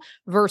window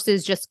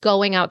versus just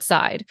going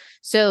outside.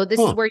 So this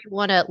is where you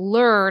want to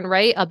learn,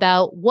 right,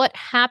 about what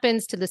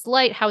happens to this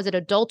light. How is it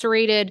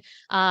adulterated?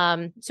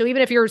 So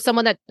even if you're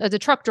someone that as a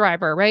truck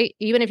driver, right,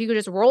 even if you could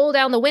just roll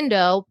down the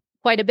window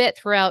quite a bit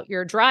throughout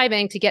your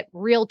driving to get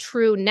real,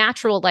 true,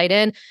 natural light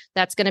in,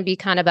 that's going to be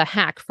kind of a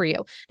hack for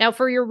you. Now,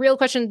 for your real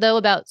question, though,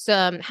 about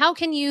how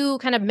can you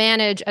kind of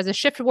manage as a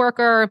shift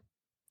worker?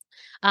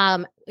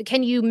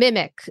 Can you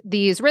mimic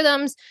these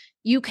rhythms?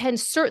 You can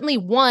certainly,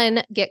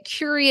 one, get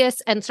curious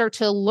and start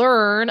to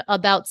learn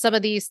about some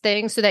of these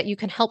things so that you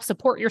can help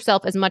support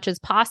yourself as much as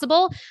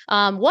possible.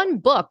 One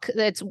book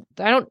I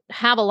don't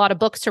have a lot of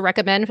books to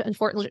recommend,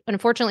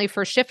 unfortunately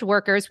for shift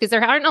workers, because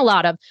there aren't a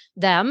lot of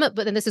them.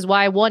 But then this is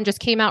why one just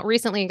came out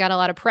recently and got a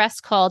lot of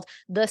press, called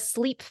The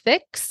Sleep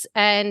Fix.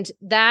 And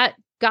that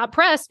got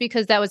pressed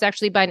because that was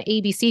actually by an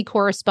ABC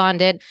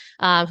correspondent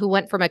who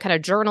went from a kind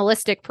of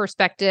journalistic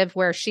perspective,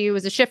 where she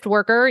was a shift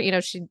worker,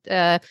 she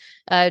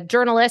a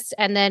journalist,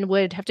 and then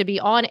would have to be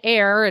on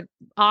air at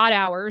odd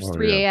hours,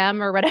 3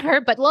 a.m. or whatever,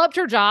 but loved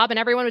her job. And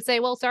everyone would say,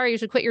 well, sorry, you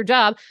should quit your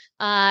job.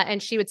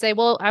 And she would say,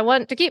 well, I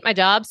want to keep my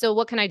job, so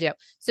what can I do?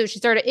 So she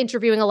started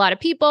interviewing a lot of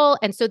people.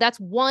 And so that's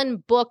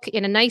one book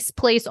in a nice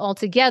place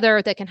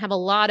altogether that can have a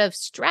lot of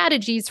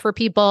strategies for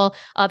people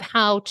of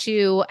how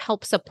to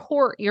help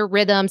support your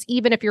rhythms,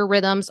 even if your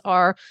rhythms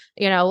are,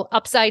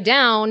 upside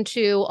down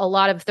to a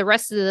lot of the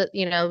rest of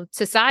the,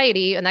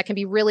 society. And that can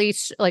be really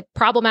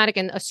problematic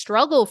and a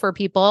struggle for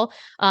people.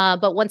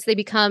 But once they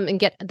become and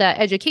get the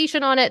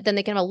education on it, then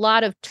they can have a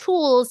lot of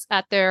tools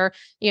at their,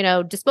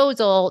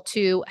 disposal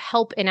to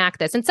help enact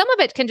this. And some of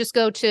it can just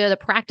go to the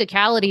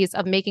practicalities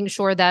of making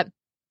sure that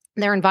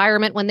their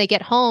environment when they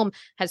get home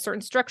has certain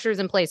structures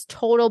in place,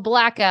 total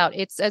blackout.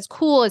 It's as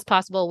cool as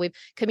possible. We've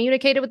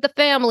communicated with the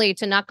family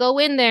to not go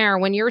in there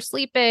when you're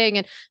sleeping.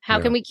 And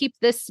how can we keep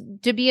this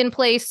to be in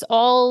place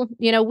all,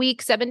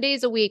 week, 7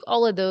 days a week,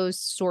 all of those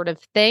sort of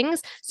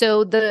things.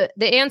 So the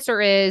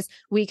answer is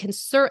we can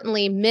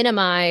certainly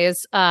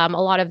minimize a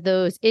lot of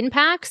those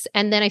impacts.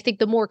 And then I think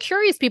the more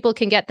curious people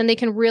can get, then they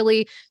can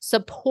really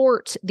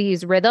support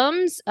these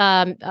rhythms,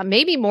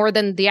 maybe more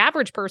than the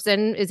average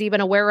person is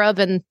even aware of,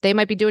 and they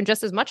might be doing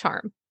just as much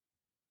harm.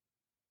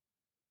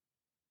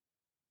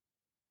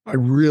 I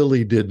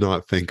really did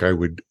not think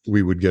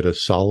we would get a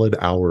solid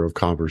hour of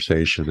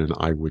conversation and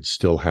I would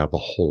still have a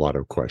whole lot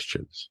of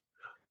questions.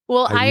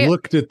 Well, I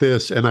looked at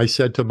this and I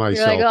said to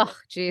myself, oh,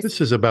 geez,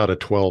 this is about a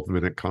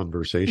 12-minute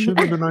conversation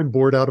and then I'm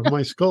bored out of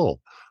my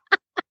skull.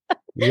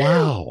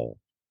 Wow.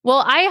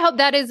 Well, I hope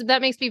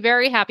that makes me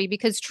very happy,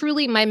 because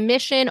truly my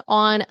mission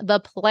on the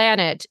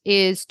planet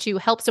is to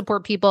help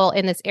support people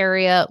in this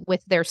area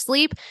with their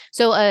sleep.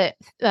 So a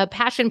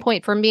passion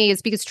point for me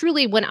is because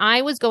truly when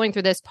I was going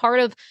through this,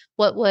 part of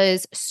what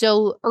was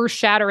so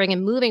earth-shattering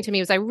and moving to me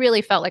was I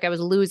really felt like I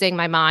was losing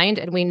my mind.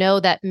 And we know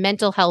that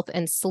mental health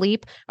and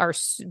sleep are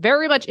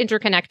very much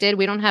interconnected.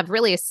 We don't have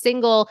really a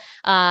single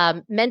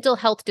mental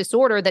health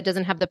disorder that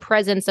doesn't have the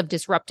presence of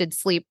disrupted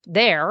sleep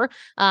there.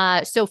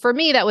 So for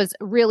me, that was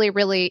really,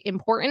 really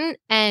important.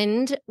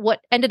 And what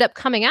ended up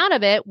coming out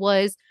of it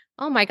was,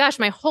 oh my gosh,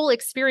 my whole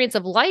experience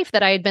of life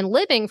that I had been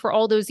living for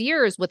all those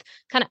years with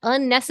kind of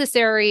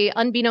unnecessary,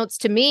 unbeknownst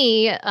to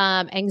me,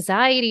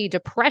 anxiety,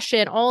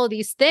 depression, all of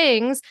these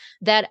things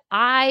that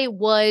I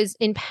was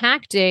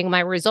impacting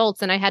my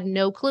results, and I had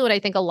no clue. And I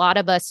think a lot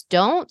of us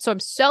don't. So I'm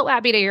so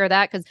happy to hear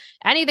that, because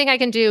anything I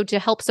can do to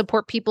help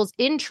support people's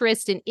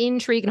interest and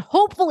intrigue and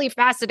hopefully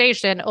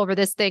fascination over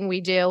this thing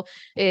we do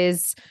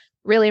is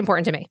really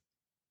important to me.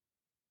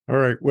 All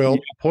right. Well,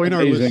 point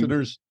our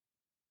listeners.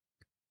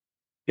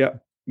 Yeah.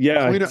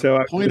 Yeah.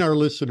 Point our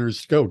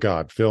listeners. Oh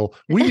God, Phil,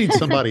 we need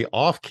somebody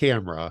off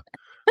camera.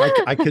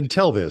 I can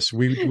tell this.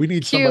 We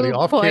need somebody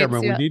off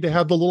camera. Yeah. We need to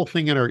have the little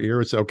thing in our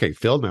ear. It's okay,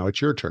 Phil, now it's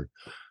your turn.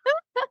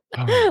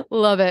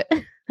 Love it.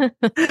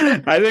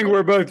 I think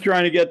we're both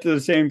trying to get to the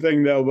same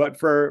thing, though. But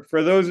for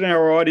those in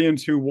our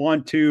audience who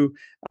want to,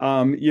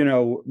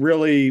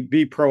 really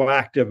be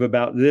proactive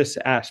about this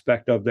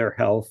aspect of their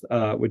health,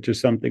 which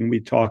is something we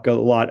talk a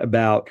lot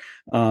about,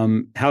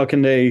 how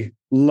can they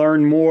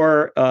learn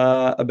more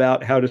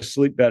about how to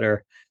sleep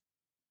better?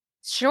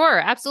 Sure,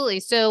 absolutely.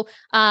 So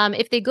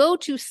if they go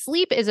to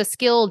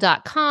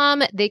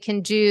sleepisaskill.com, they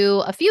can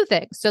do a few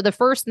things. So the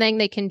first thing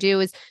they can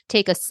do is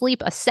take a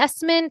sleep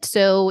assessment.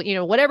 So,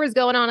 whatever's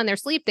going on in their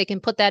sleep, they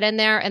can put that in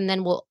there, and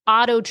then we'll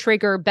auto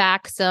trigger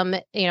back some,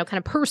 kind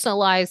of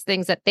personalized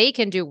things that they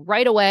can do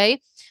right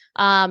away.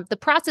 The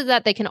process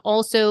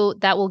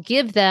that will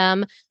give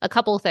them a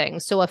couple of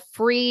things. So a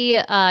free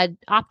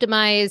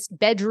optimized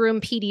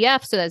bedroom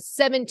PDF. So that's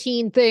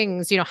 17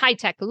 things, high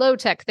tech, low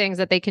tech things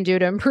that they can do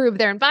to improve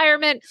their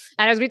environment.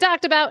 And as we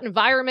talked about,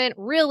 environment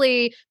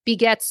really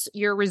begets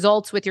your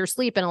results with your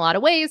sleep in a lot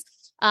of ways.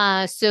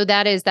 So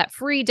that is that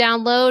free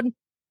download.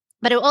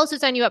 But it will also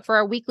sign you up for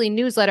our weekly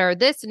newsletter.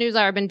 This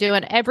newsletter I've been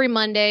doing every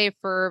Monday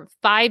for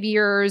 5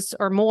 years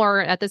or more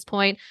at this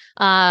point.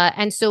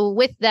 And so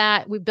with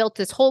that, we built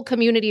this whole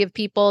community of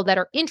people that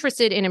are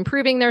interested in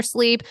improving their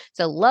sleep.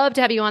 So love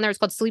to have you on there. It's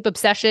called Sleep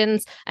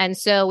Obsessions. And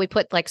so we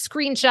put like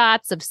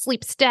screenshots of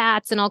sleep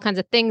stats and all kinds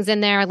of things in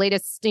there,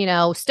 latest,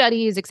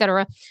 studies, et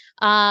cetera.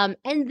 And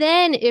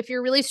then if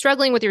you're really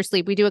struggling with your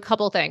sleep, we do a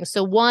couple things.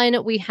 So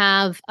one, we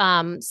have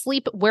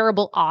sleep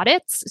wearable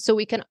audits. So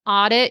we can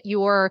audit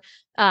your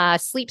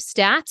sleep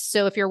stats.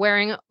 So if you're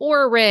wearing an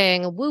Oura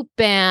Ring, Whoop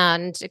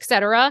Band, et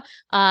cetera,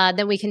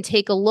 then we can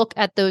take a look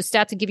at those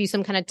stats and give you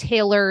some kind of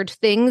tailored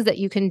things that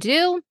you can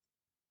do.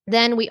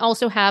 Then we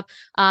also have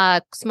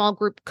small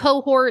group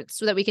cohorts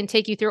so that we can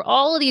take you through.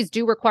 All of these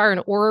do require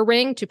an Oura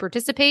ring to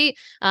participate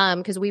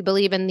because we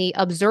believe in the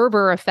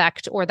observer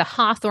effect or the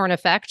Hawthorne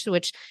effect,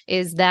 which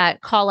is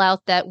that call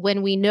out that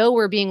when we know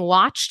we're being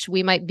watched,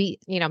 we might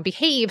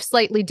behave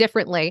slightly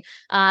differently.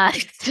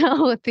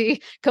 So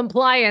the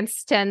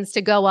compliance tends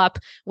to go up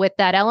with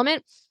that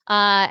element.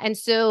 And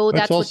so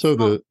that's also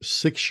the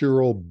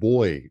 6-year-old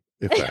boy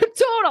effect.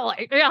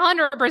 Totally.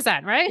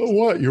 100%, right? Oh,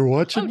 what? You're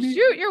watching me?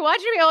 Shoot, you're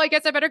watching me. Oh, I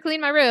guess I better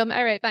clean my room.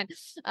 All right, fine.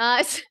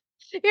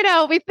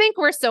 We think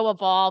we're so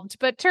evolved,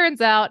 but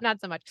turns out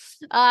not so much.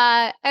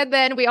 And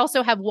then we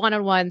also have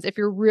one-on-ones if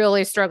you're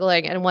really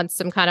struggling and want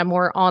some kind of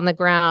more on the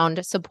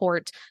ground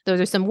support. Those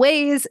are some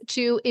ways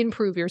to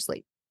improve your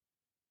sleep.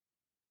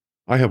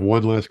 I have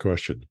one last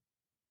question.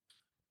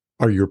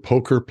 Are your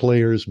poker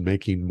players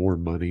making more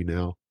money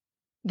now?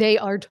 They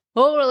are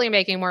totally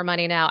making more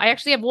money now. I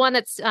actually have one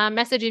that's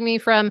messaging me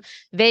from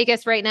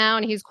Vegas right now,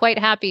 and he's quite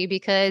happy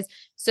because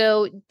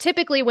so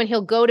typically when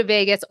he'll go to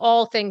Vegas,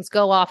 all things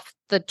go off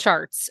the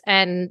charts.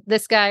 And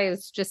this guy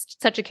is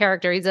just such a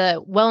character. He's a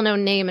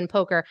well-known name in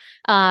poker.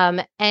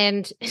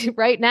 And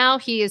right now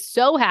he is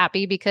so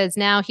happy because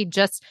now he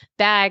just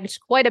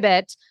bagged quite a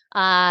bit.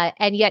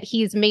 And yet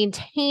he's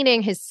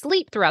maintaining his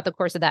sleep throughout the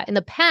course of that. In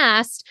the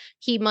past,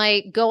 he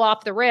might go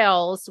off the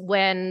rails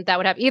when that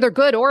would have either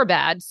good or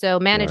bad. So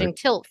managing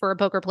tilt for a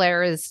poker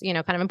player is,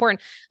 kind of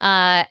important.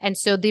 And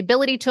so the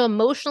ability to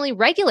emotionally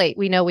regulate,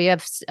 we know we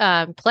have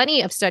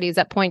plenty of studies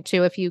that point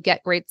to if you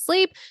get great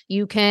sleep,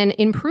 you can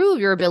improve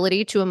your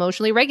ability to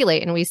emotionally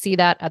regulate. And we see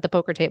that at the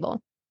poker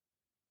table.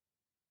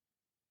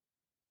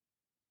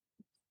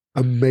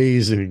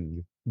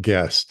 Amazing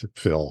guest,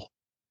 Phil.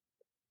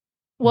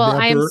 Well,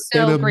 I am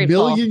so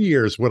grateful. In a million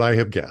years would I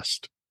have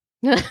guessed.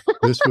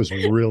 This was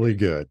really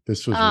good.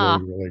 This was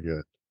really, really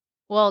good.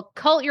 Well,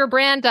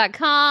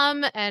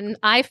 cultyourbrand.com and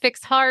I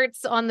Fix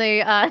Hearts on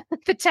the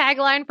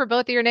tagline for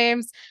both of your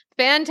names.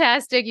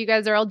 Fantastic. You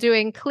guys are all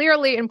doing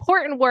clearly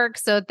important work.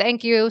 So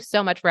thank you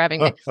so much for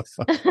having me.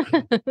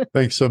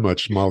 Thanks so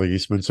much, Mollie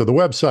Eastman. So the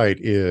website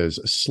is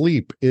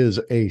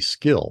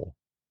sleepisaskill.com.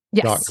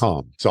 Yes.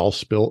 It's all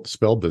spelled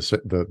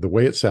the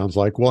way it sounds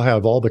like. We'll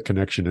have all the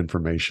connection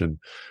information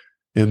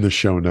in the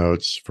show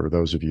notes for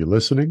those of you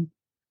listening.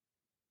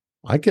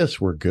 I guess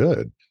we're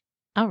good.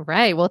 All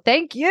right. Well,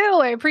 thank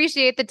you. I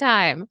appreciate the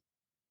time.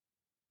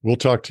 We'll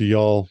talk to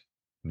y'all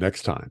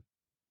next time.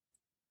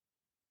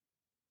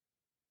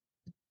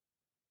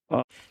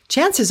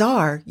 Chances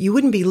are you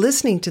wouldn't be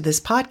listening to this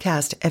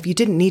podcast if you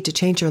didn't need to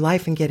change your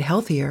life and get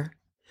healthier.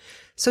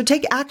 So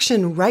take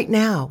action right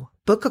now.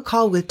 Book a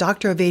call with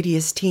Dr.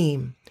 Avedia's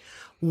team.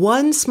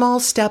 One small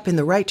step in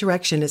the right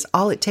direction is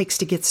all it takes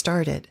to get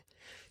started.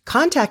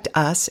 Contact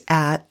us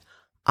at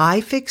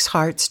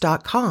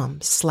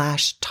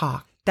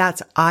ifixhearts.com/talk.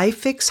 That's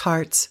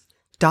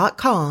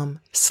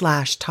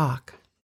ifixhearts.com/talk.